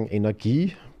entweder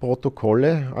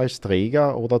Energieprotokolle als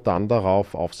Träger oder dann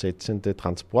darauf aufsetzende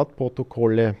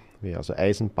Transportprotokolle, wie also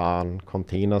Eisenbahn,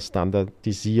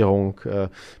 Containerstandardisierung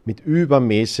mit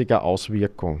übermäßiger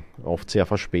Auswirkung, oft sehr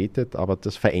verspätet, aber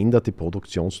das verändert die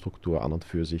Produktionsstruktur an und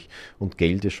für sich. Und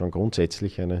Geld ist schon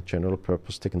grundsätzlich eine General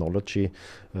Purpose Technology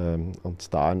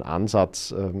und da ein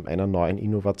Ansatz einer neuen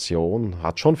Innovation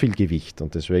hat schon viel Gewicht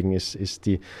und deswegen ist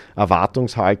die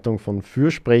Erwartungshaltung von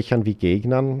Fürsprechern wie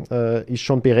Gegnern ist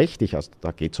schon berechtigt. Also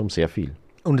da geht es um sehr viel.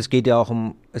 Und es geht auch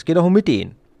um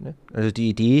Ideen. Ne? Also die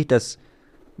Idee, dass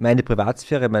meine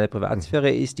Privatsphäre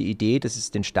ist die Idee, dass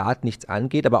es den Staat nichts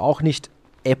angeht, aber auch nicht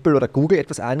Apple oder Google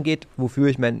etwas angeht, wofür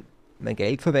ich mein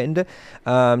Geld verwende,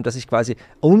 dass ich quasi,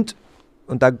 und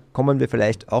da kommen wir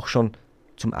vielleicht auch schon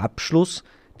zum Abschluss,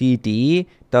 die Idee,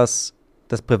 dass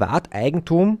das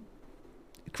Privateigentum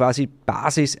quasi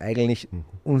Basis eigentlich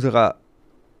unserer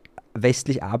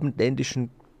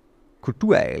westlich-abendländischen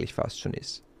Kultur eigentlich fast schon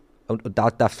ist. Und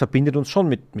das verbindet uns schon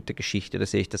mit der Geschichte, da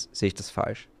sehe ich das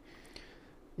falsch?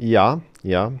 Ja,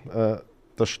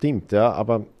 das stimmt, ja,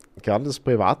 aber gerade das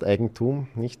Privateigentum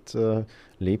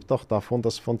lebt auch davon,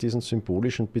 dass von diesen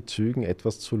symbolischen Bezügen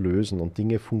etwas zu lösen und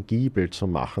Dinge fungibel zu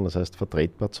machen, das heißt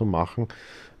vertretbar zu machen,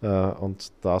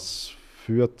 und das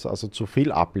führt also zu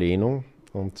viel Ablehnung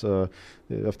und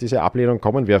auf diese Ablehnung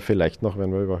kommen wir vielleicht noch,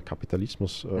 wenn wir über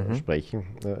Kapitalismus sprechen,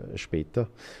 später.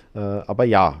 Aber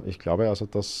ja, ich glaube also,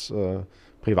 dass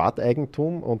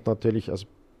Privateigentum und natürlich also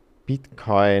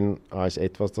Bitcoin als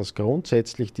etwas, das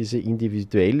grundsätzlich diese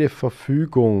individuelle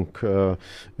Verfügung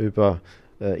über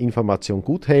Information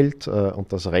gut hält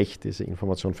und das Recht, diese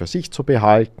Information für sich zu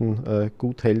behalten,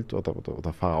 gut hält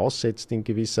oder voraussetzt in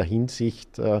gewisser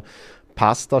Hinsicht,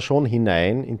 passt da schon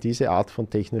hinein in diese Art von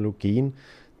Technologien,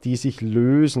 die sich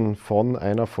lösen von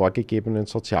einer vorgegebenen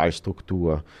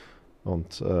Sozialstruktur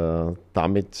und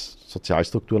damit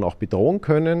Sozialstrukturen auch bedrohen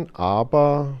können,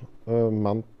 aber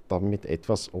man damit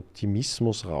etwas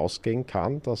Optimismus rausgehen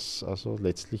kann, dass also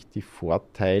letztlich die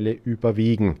Vorteile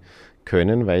überwiegen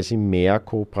können, weil sie mehr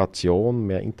Kooperation,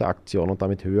 mehr Interaktion und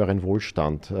damit höheren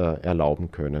Wohlstand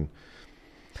erlauben können.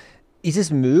 Ist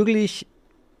es möglich,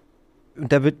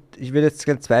 und ich würde jetzt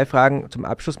gerne 2 Fragen zum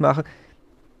Abschluss machen,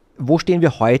 wo stehen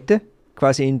wir heute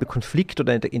quasi in der Konflikt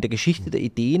oder in der Geschichte der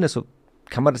Ideen, also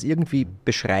kann man das irgendwie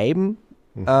beschreiben?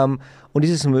 Und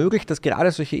ist es möglich, dass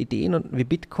gerade solche Ideen wie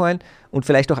Bitcoin und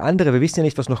vielleicht auch andere, wir wissen ja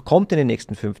nicht, was noch kommt in den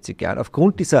nächsten 50 Jahren,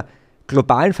 aufgrund dieser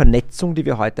globalen Vernetzung, die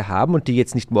wir heute haben und die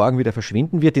jetzt nicht morgen wieder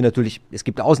verschwinden wird, die natürlich, es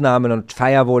gibt Ausnahmen und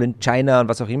Firewall in China und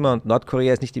was auch immer und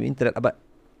Nordkorea ist nicht im Internet, aber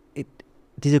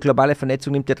diese globale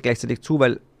Vernetzung nimmt ja gleichzeitig zu,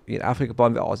 weil in Afrika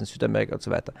bauen wir aus, in Südamerika und so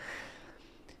weiter.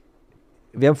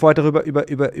 Wir haben vorher darüber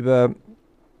über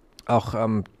auch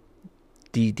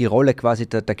die Rolle quasi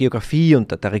der Geografie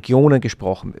und der Regionen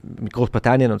gesprochen, mit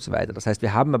Großbritannien und so weiter. Das heißt,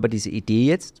 wir haben aber diese Idee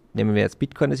jetzt, nehmen wir jetzt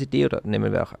Bitcoin als Idee oder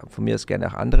nehmen wir auch von mir aus gerne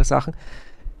auch andere Sachen,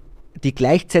 die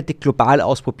gleichzeitig global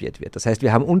ausprobiert wird. Das heißt,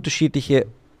 wir haben unterschiedliche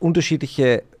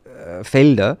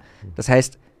Felder. Das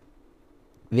heißt,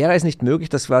 wäre es nicht möglich,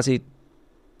 dass quasi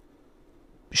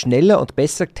schneller und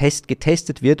besser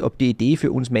getestet wird, ob die Idee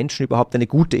für uns Menschen überhaupt eine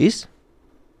gute ist?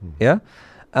 Ja?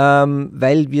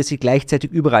 Weil wir sie gleichzeitig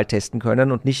überall testen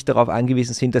können und nicht darauf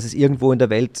angewiesen sind, dass es irgendwo in der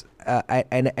Welt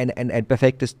einen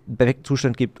perfekten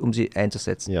Zustand gibt, um sie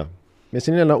einzusetzen. Ja, wir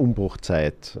sind in einer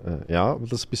Umbruchzeit. Ja,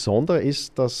 das Besondere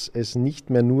ist, dass es nicht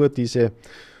mehr nur diese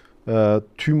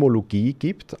Thymologie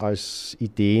gibt als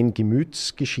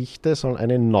Ideen-Gemütsgeschichte, sondern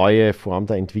eine neue Form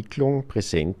der Entwicklung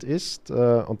präsent ist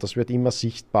und das wird immer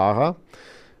sichtbarer.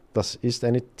 Das ist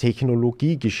eine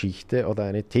Technologiegeschichte oder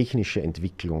eine technische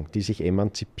Entwicklung, die sich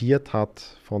emanzipiert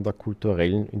hat von der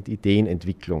kulturellen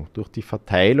Ideenentwicklung durch die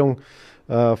Verteilung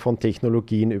von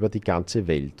Technologien über die ganze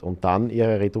Welt und dann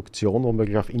ihre Reduktion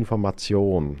womöglich auf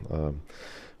Information,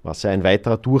 was ja ein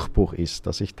weiterer Durchbruch ist,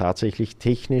 dass ich tatsächlich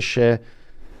technische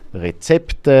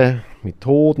Rezepte,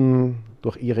 Methoden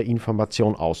durch ihre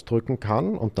Information ausdrücken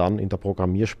kann und dann in der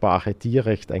Programmiersprache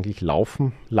direkt eigentlich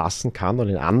laufen lassen kann oder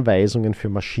in Anweisungen für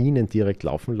Maschinen direkt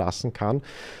laufen lassen kann,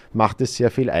 macht es sehr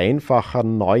viel einfacher,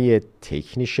 neue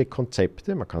technische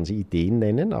Konzepte, man kann sie Ideen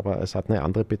nennen, aber es hat eine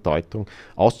andere Bedeutung,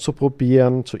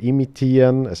 auszuprobieren, zu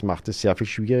imitieren. Es macht es sehr viel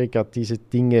schwieriger, diese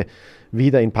Dinge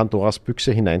wieder in Pandoras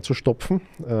Büchse hineinzustopfen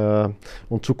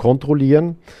und zu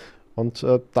kontrollieren. Und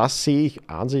das sehe ich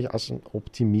an sich als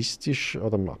optimistisch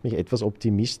oder macht mich etwas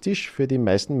optimistisch. Für die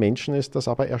meisten Menschen ist das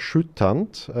aber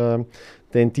erschütternd,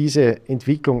 denn diese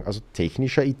Entwicklung also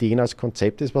technischer Ideen als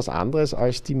Konzept ist was anderes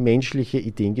als die menschliche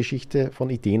Ideengeschichte von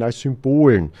Ideen als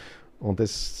Symbolen. Und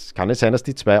es kann nicht sein, dass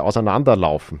die zwei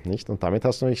auseinanderlaufen, nicht? Und damit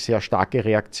hast du natürlich sehr starke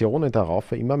Reaktionen darauf.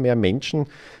 Für immer mehr Menschen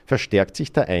verstärkt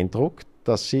sich der Eindruck,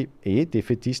 dass sie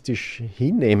defätistisch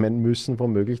hinnehmen müssen,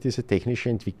 womöglich diese technische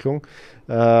Entwicklung.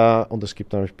 Und es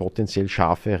gibt natürlich potenziell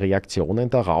scharfe Reaktionen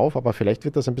darauf, aber vielleicht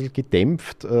wird das ein bisschen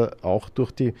gedämpft, auch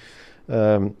durch die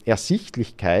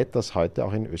Ersichtlichkeit, dass heute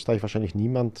auch in Österreich wahrscheinlich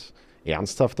niemand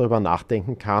ernsthaft darüber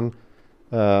nachdenken kann,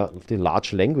 die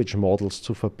Large Language Models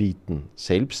zu verbieten.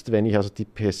 Selbst wenn ich also die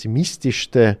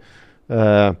pessimistischste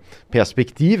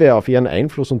Perspektive auf ihren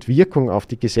Einfluss und Wirkung auf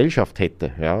die Gesellschaft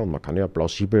hätte. Ja, und man kann ja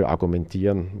plausibel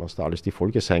argumentieren, was da alles die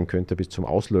Folge sein könnte bis zum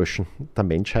Auslöschen der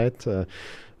Menschheit.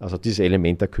 Also dieses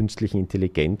Element der künstlichen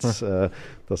Intelligenz,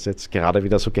 das jetzt gerade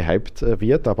wieder so gehypt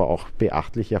wird, aber auch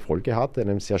beachtliche Erfolge hat in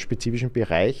einem sehr spezifischen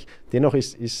Bereich. Dennoch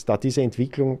ist da diese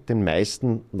Entwicklung den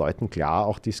meisten Leuten klar,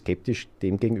 auch die skeptisch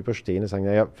dem gegenüberstehen und sagen,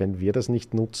 naja, wenn wir das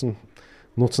nicht nutzen,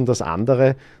 nutzen das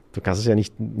andere. Du kannst es ja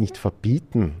nicht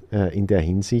verbieten in der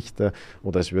Hinsicht,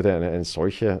 oder es würde eine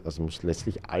solche, also muss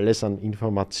letztlich alles an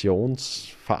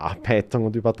Informationsverarbeitung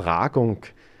und Übertragung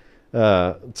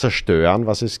zerstören,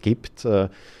 was es gibt.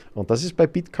 Und das ist bei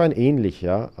Bitcoin ähnlich.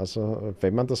 Ja? Also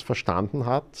wenn man das verstanden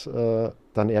hat,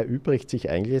 dann erübrigt sich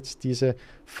eigentlich jetzt diese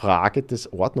Frage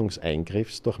des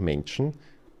Ordnungseingriffs durch Menschen,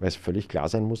 weil es völlig klar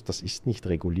sein muss, das ist nicht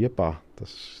regulierbar.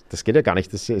 Das geht ja gar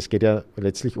nicht. Es geht ja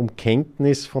letztlich um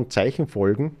Kenntnis von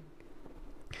Zeichenfolgen.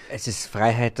 Es ist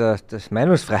Freiheit, das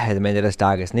Meinungsfreiheit am Ende des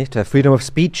Tages, nicht? Freedom of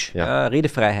Speech, ja.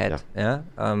 Redefreiheit. Ja.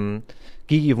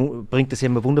 Gigi bringt das ja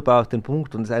immer wunderbar auf den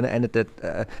Punkt und ist eine der,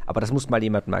 aber das muss mal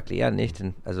jemandem erklären, nicht?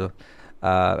 Also,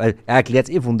 er erklärt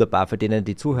es wunderbar für denen,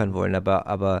 die zuhören wollen,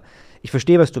 aber ich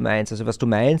verstehe, was du meinst. Also was du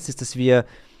meinst, ist, dass wir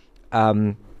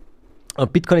und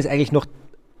Bitcoin ist eigentlich noch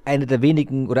eine der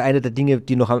wenigen oder eine der Dinge,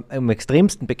 die noch am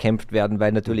extremsten bekämpft werden,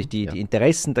 weil natürlich die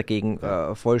Interessen dagegen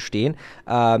voll stehen.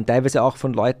 Teilweise auch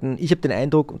von Leuten, ich habe den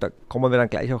Eindruck, und da kommen wir dann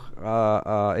gleich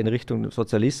auch in Richtung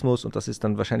Sozialismus, und das ist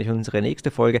dann wahrscheinlich unsere nächste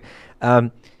Folge,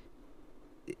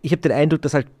 ich habe den Eindruck,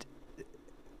 dass halt,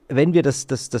 wenn wir das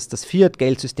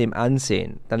Fiat-Geldsystem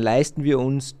ansehen, dann leisten wir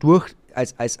uns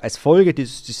als Folge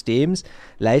dieses Systems,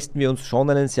 leisten wir uns schon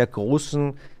einen sehr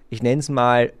großen, ich nenne es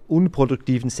mal,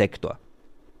 unproduktiven Sektor.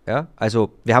 Ja,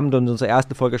 also wir haben in unserer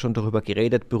ersten Folge schon darüber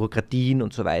geredet, Bürokratien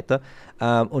und so weiter,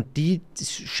 und die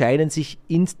scheinen sich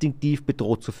instinktiv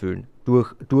bedroht zu fühlen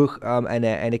durch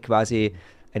eine quasi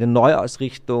eine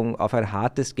Neuausrichtung auf ein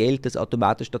hartes Geld, das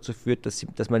automatisch dazu führt,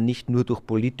 dass man nicht nur durch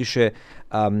politische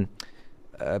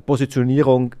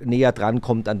Positionierung näher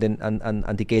drankommt an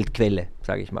die Geldquelle,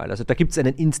 sage ich mal. Also da gibt es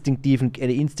eine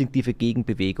instinktive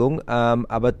Gegenbewegung,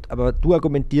 aber du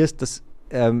argumentierst, dass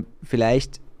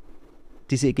vielleicht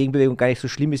diese Gegenbewegung gar nicht so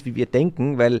schlimm ist, wie wir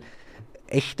denken, weil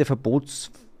echte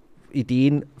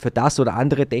Verbotsideen für das oder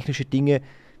andere technische Dinge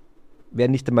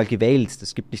werden nicht einmal gewälzt.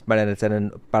 Es gibt nicht mal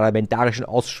einen parlamentarischen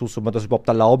Ausschuss, wo man das überhaupt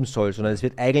erlauben soll, sondern es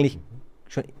wird eigentlich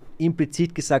schon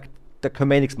implizit gesagt, da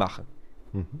können wir nichts machen.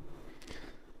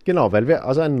 Genau, weil wir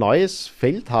also ein neues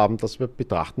Feld haben, das wir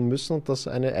betrachten müssen und das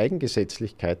eine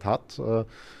Eigengesetzlichkeit hat.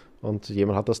 Und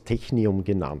jemand hat das Technium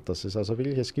genannt. Das ist also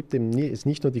wirklich, es gibt eben ist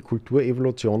nicht nur die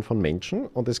Kulturevolution von Menschen,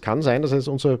 und es kann sein, dass es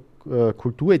unsere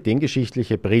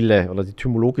kulturideengeschichtliche Brille oder die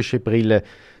thymologische Brille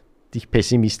dich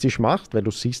pessimistisch macht, weil du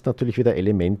siehst natürlich wieder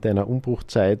Elemente einer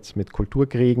Umbruchzeit mit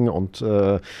Kulturkriegen und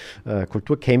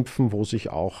Kulturkämpfen, wo sich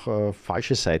auch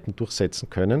falsche Seiten durchsetzen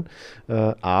können.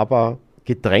 Aber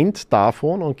getrennt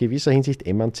davon und in gewisser Hinsicht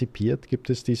emanzipiert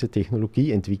gibt es diese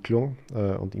Technologieentwicklung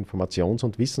und Informations-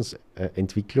 und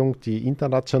Wissensentwicklung, die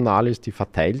international ist, die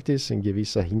verteilt ist, in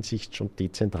gewisser Hinsicht schon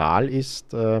dezentral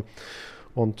ist.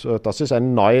 Und das ist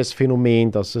ein neues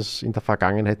Phänomen, das es in der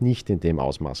Vergangenheit nicht in dem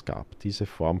Ausmaß gab. Diese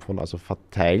Form von also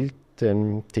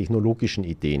verteilten technologischen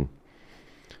Ideen,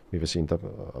 wie wir sie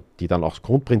die dann auch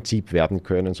Grundprinzip werden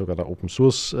können, sogar der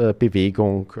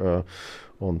Open-Source-Bewegung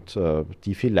und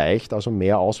die vielleicht also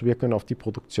mehr Auswirkungen auf die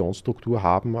Produktionsstruktur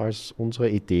haben als unsere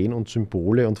Ideen und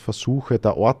Symbole und Versuche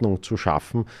der Ordnung zu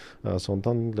schaffen,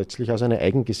 sondern letztlich als eine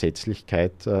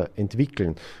Eigengesetzlichkeit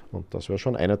entwickeln. Und das wäre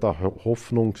schon einer der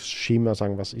Hoffnungsschimmer,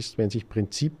 sagen, was ist, wenn sich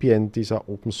Prinzipien dieser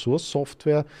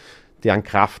Open-Source-Software, deren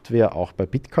Kraft wir auch bei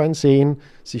Bitcoin sehen,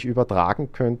 sich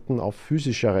übertragen könnten auf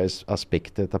physischere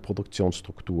Aspekte der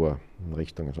Produktionsstruktur in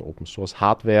Richtung also Open Source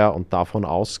Hardware und davon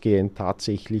ausgehend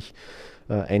tatsächlich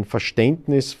ein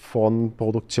Verständnis von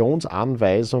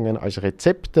Produktionsanweisungen als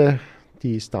Rezepte,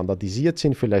 die standardisiert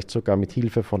sind, vielleicht sogar mit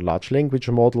Hilfe von Large Language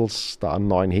Models, da einen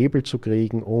neuen Hebel zu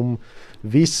kriegen, um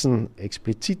Wissen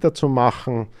expliziter zu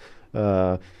machen,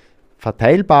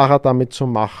 verteilbarer damit zu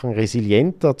machen,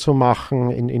 resilienter zu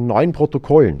machen in neuen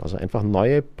Protokollen. Also einfach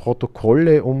neue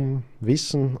Protokolle, um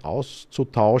Wissen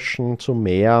auszutauschen, zu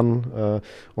mehren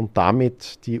und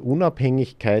damit die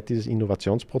Unabhängigkeit dieses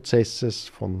Innovationsprozesses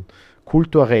von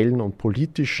kulturellen und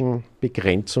politischen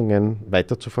Begrenzungen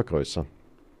weiter zu vergrößern.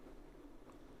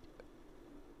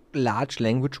 Large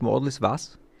Language Model ist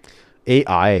was?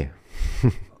 AI.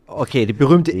 Okay, die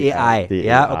berühmte AI. Die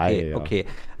Ja, AI, okay,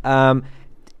 ja. okay.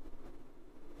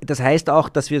 Das heißt auch,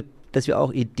 dass wir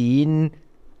auch Ideen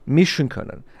mischen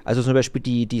können. Also zum Beispiel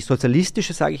die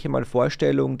sozialistische, sage ich einmal,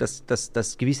 Vorstellung, dass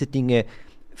gewisse Dinge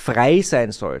frei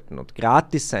sein sollten und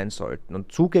gratis sein sollten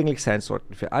und zugänglich sein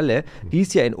sollten für alle, die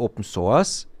ist ja in Open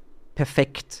Source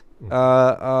perfekt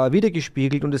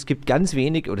wiedergespiegelt und es gibt ganz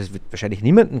wenig, oder es wird wahrscheinlich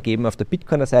niemanden geben auf der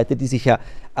Bitcoiner-Seite, die sich ja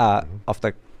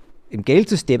im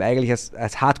Geldsystem eigentlich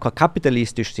als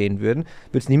hardcore-kapitalistisch sehen würden,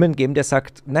 wird es niemanden geben, der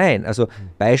sagt, nein. Also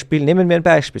nehmen wir ein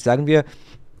Beispiel. Sagen wir,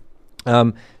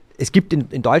 es gibt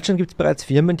in Deutschland gibt es bereits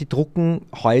Firmen, die drucken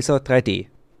Häuser 3D.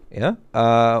 Ja?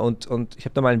 Und ich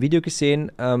habe da mal ein Video gesehen,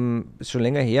 ist schon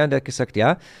länger her, und der hat gesagt,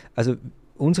 ja, also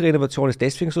unsere Innovation ist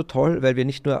deswegen so toll, weil wir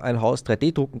nicht nur ein Haus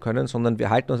 3D drucken können, sondern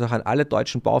wir halten uns auch an alle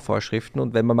deutschen Bauvorschriften.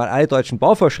 Und wenn man mal alle deutschen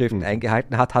Bauvorschriften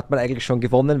eingehalten hat, hat man eigentlich schon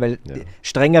gewonnen, weil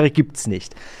strengere gibt es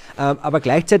nicht. Aber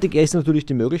gleichzeitig ist natürlich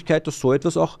die Möglichkeit, dass so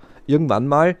etwas auch irgendwann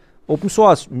mal Open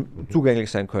Source zugänglich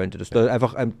sein könnte. Dass da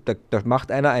einfach da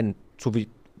macht einer so wie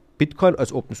Bitcoin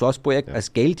als Open Source Projekt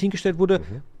als Geld hingestellt wurde,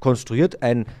 konstruiert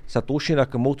ein Satoshi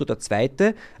Nakamoto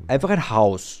II. Einfach ein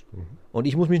Haus. Und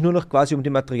ich muss mich nur noch quasi um die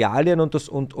Materialien und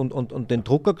den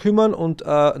Drucker kümmern und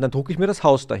dann drucke ich mir das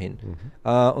Haus dahin.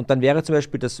 Und dann wäre zum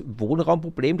Beispiel das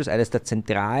Wohnraumproblem, das eines der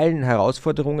zentralen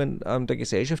Herausforderungen der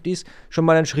Gesellschaft ist, schon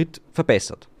mal einen Schritt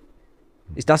verbessert.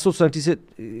 Ist das sozusagen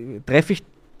treffe ich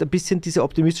ein bisschen diese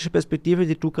optimistische Perspektive,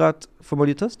 die du gerade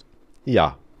formuliert hast?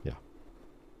 Ja.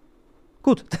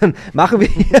 Gut, dann machen wir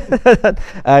hier,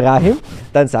 Rahim,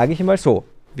 dann sage ich mal so,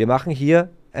 wir machen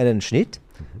hier einen Schnitt.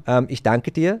 Ich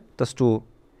danke dir, dass du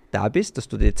da bist, dass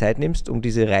du dir Zeit nimmst, um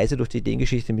diese Reise durch die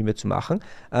Ideengeschichte mit mir zu machen.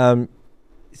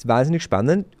 Ist wahnsinnig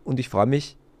spannend und ich freue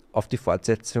mich auf die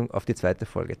Fortsetzung, auf die zweite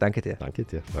Folge. Danke dir. Danke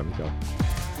dir, freue mich auch.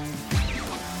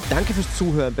 Danke fürs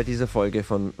Zuhören bei dieser Folge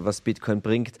von Was Bitcoin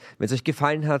bringt. Wenn es euch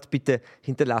gefallen hat, bitte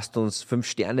hinterlasst uns 5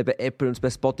 Sterne bei Apple und bei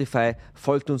Spotify,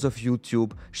 folgt uns auf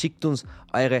YouTube, schickt uns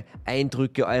eure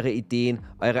Eindrücke, eure Ideen,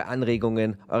 eure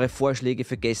Anregungen, eure Vorschläge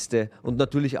für Gäste und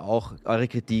natürlich auch eure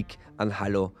Kritik an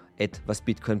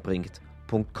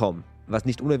hallo@wasbitcoinbringt.com. Was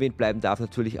nicht unerwähnt bleiben darf,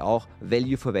 natürlich auch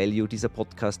Value for Value. Dieser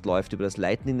Podcast läuft über das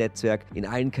Lightning-Netzwerk in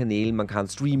allen Kanälen. Man kann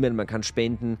streamen, man kann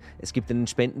spenden. Es gibt einen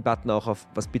Spenden-Button auch auf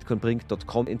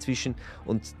wasbitcoinbringt.com inzwischen.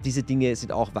 Und diese Dinge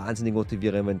sind auch wahnsinnig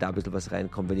motivierend, wenn da ein bisschen was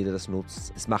reinkommt, wenn ihr das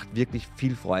nutzt. Es macht wirklich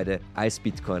viel Freude, als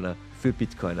Bitcoiner für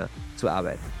Bitcoiner zu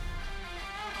arbeiten.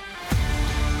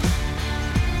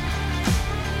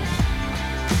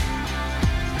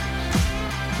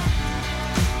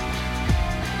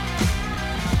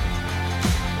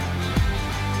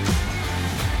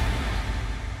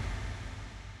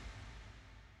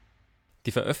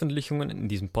 Die Veröffentlichungen in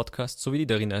diesem Podcast sowie die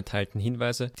darin enthaltenen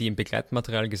Hinweise, die im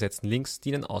Begleitmaterial gesetzten Links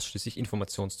dienen ausschließlich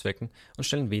Informationszwecken und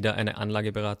stellen weder eine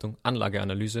Anlageberatung,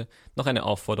 Anlageanalyse noch eine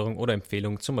Aufforderung oder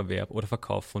Empfehlung zum Erwerb oder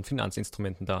Verkauf von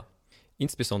Finanzinstrumenten dar.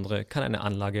 Insbesondere kann eine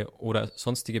Anlage oder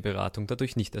sonstige Beratung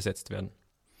dadurch nicht ersetzt werden.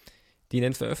 Die in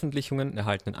den Veröffentlichungen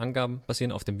erhaltenen Angaben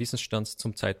basieren auf dem Wissensstand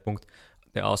zum Zeitpunkt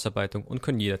der Ausarbeitung und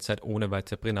können jederzeit ohne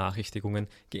weitere Benachrichtigungen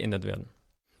geändert werden.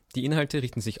 Die Inhalte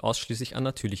richten sich ausschließlich an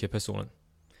natürliche Personen.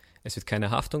 Es wird keine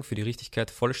Haftung für die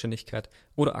Richtigkeit, Vollständigkeit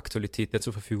oder Aktualität der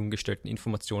zur Verfügung gestellten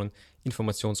Informationen,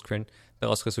 Informationsquellen,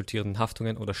 daraus resultierenden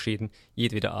Haftungen oder Schäden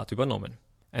jedweder Art übernommen.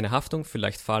 Eine Haftung für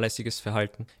leicht fahrlässiges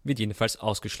Verhalten wird jedenfalls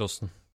ausgeschlossen.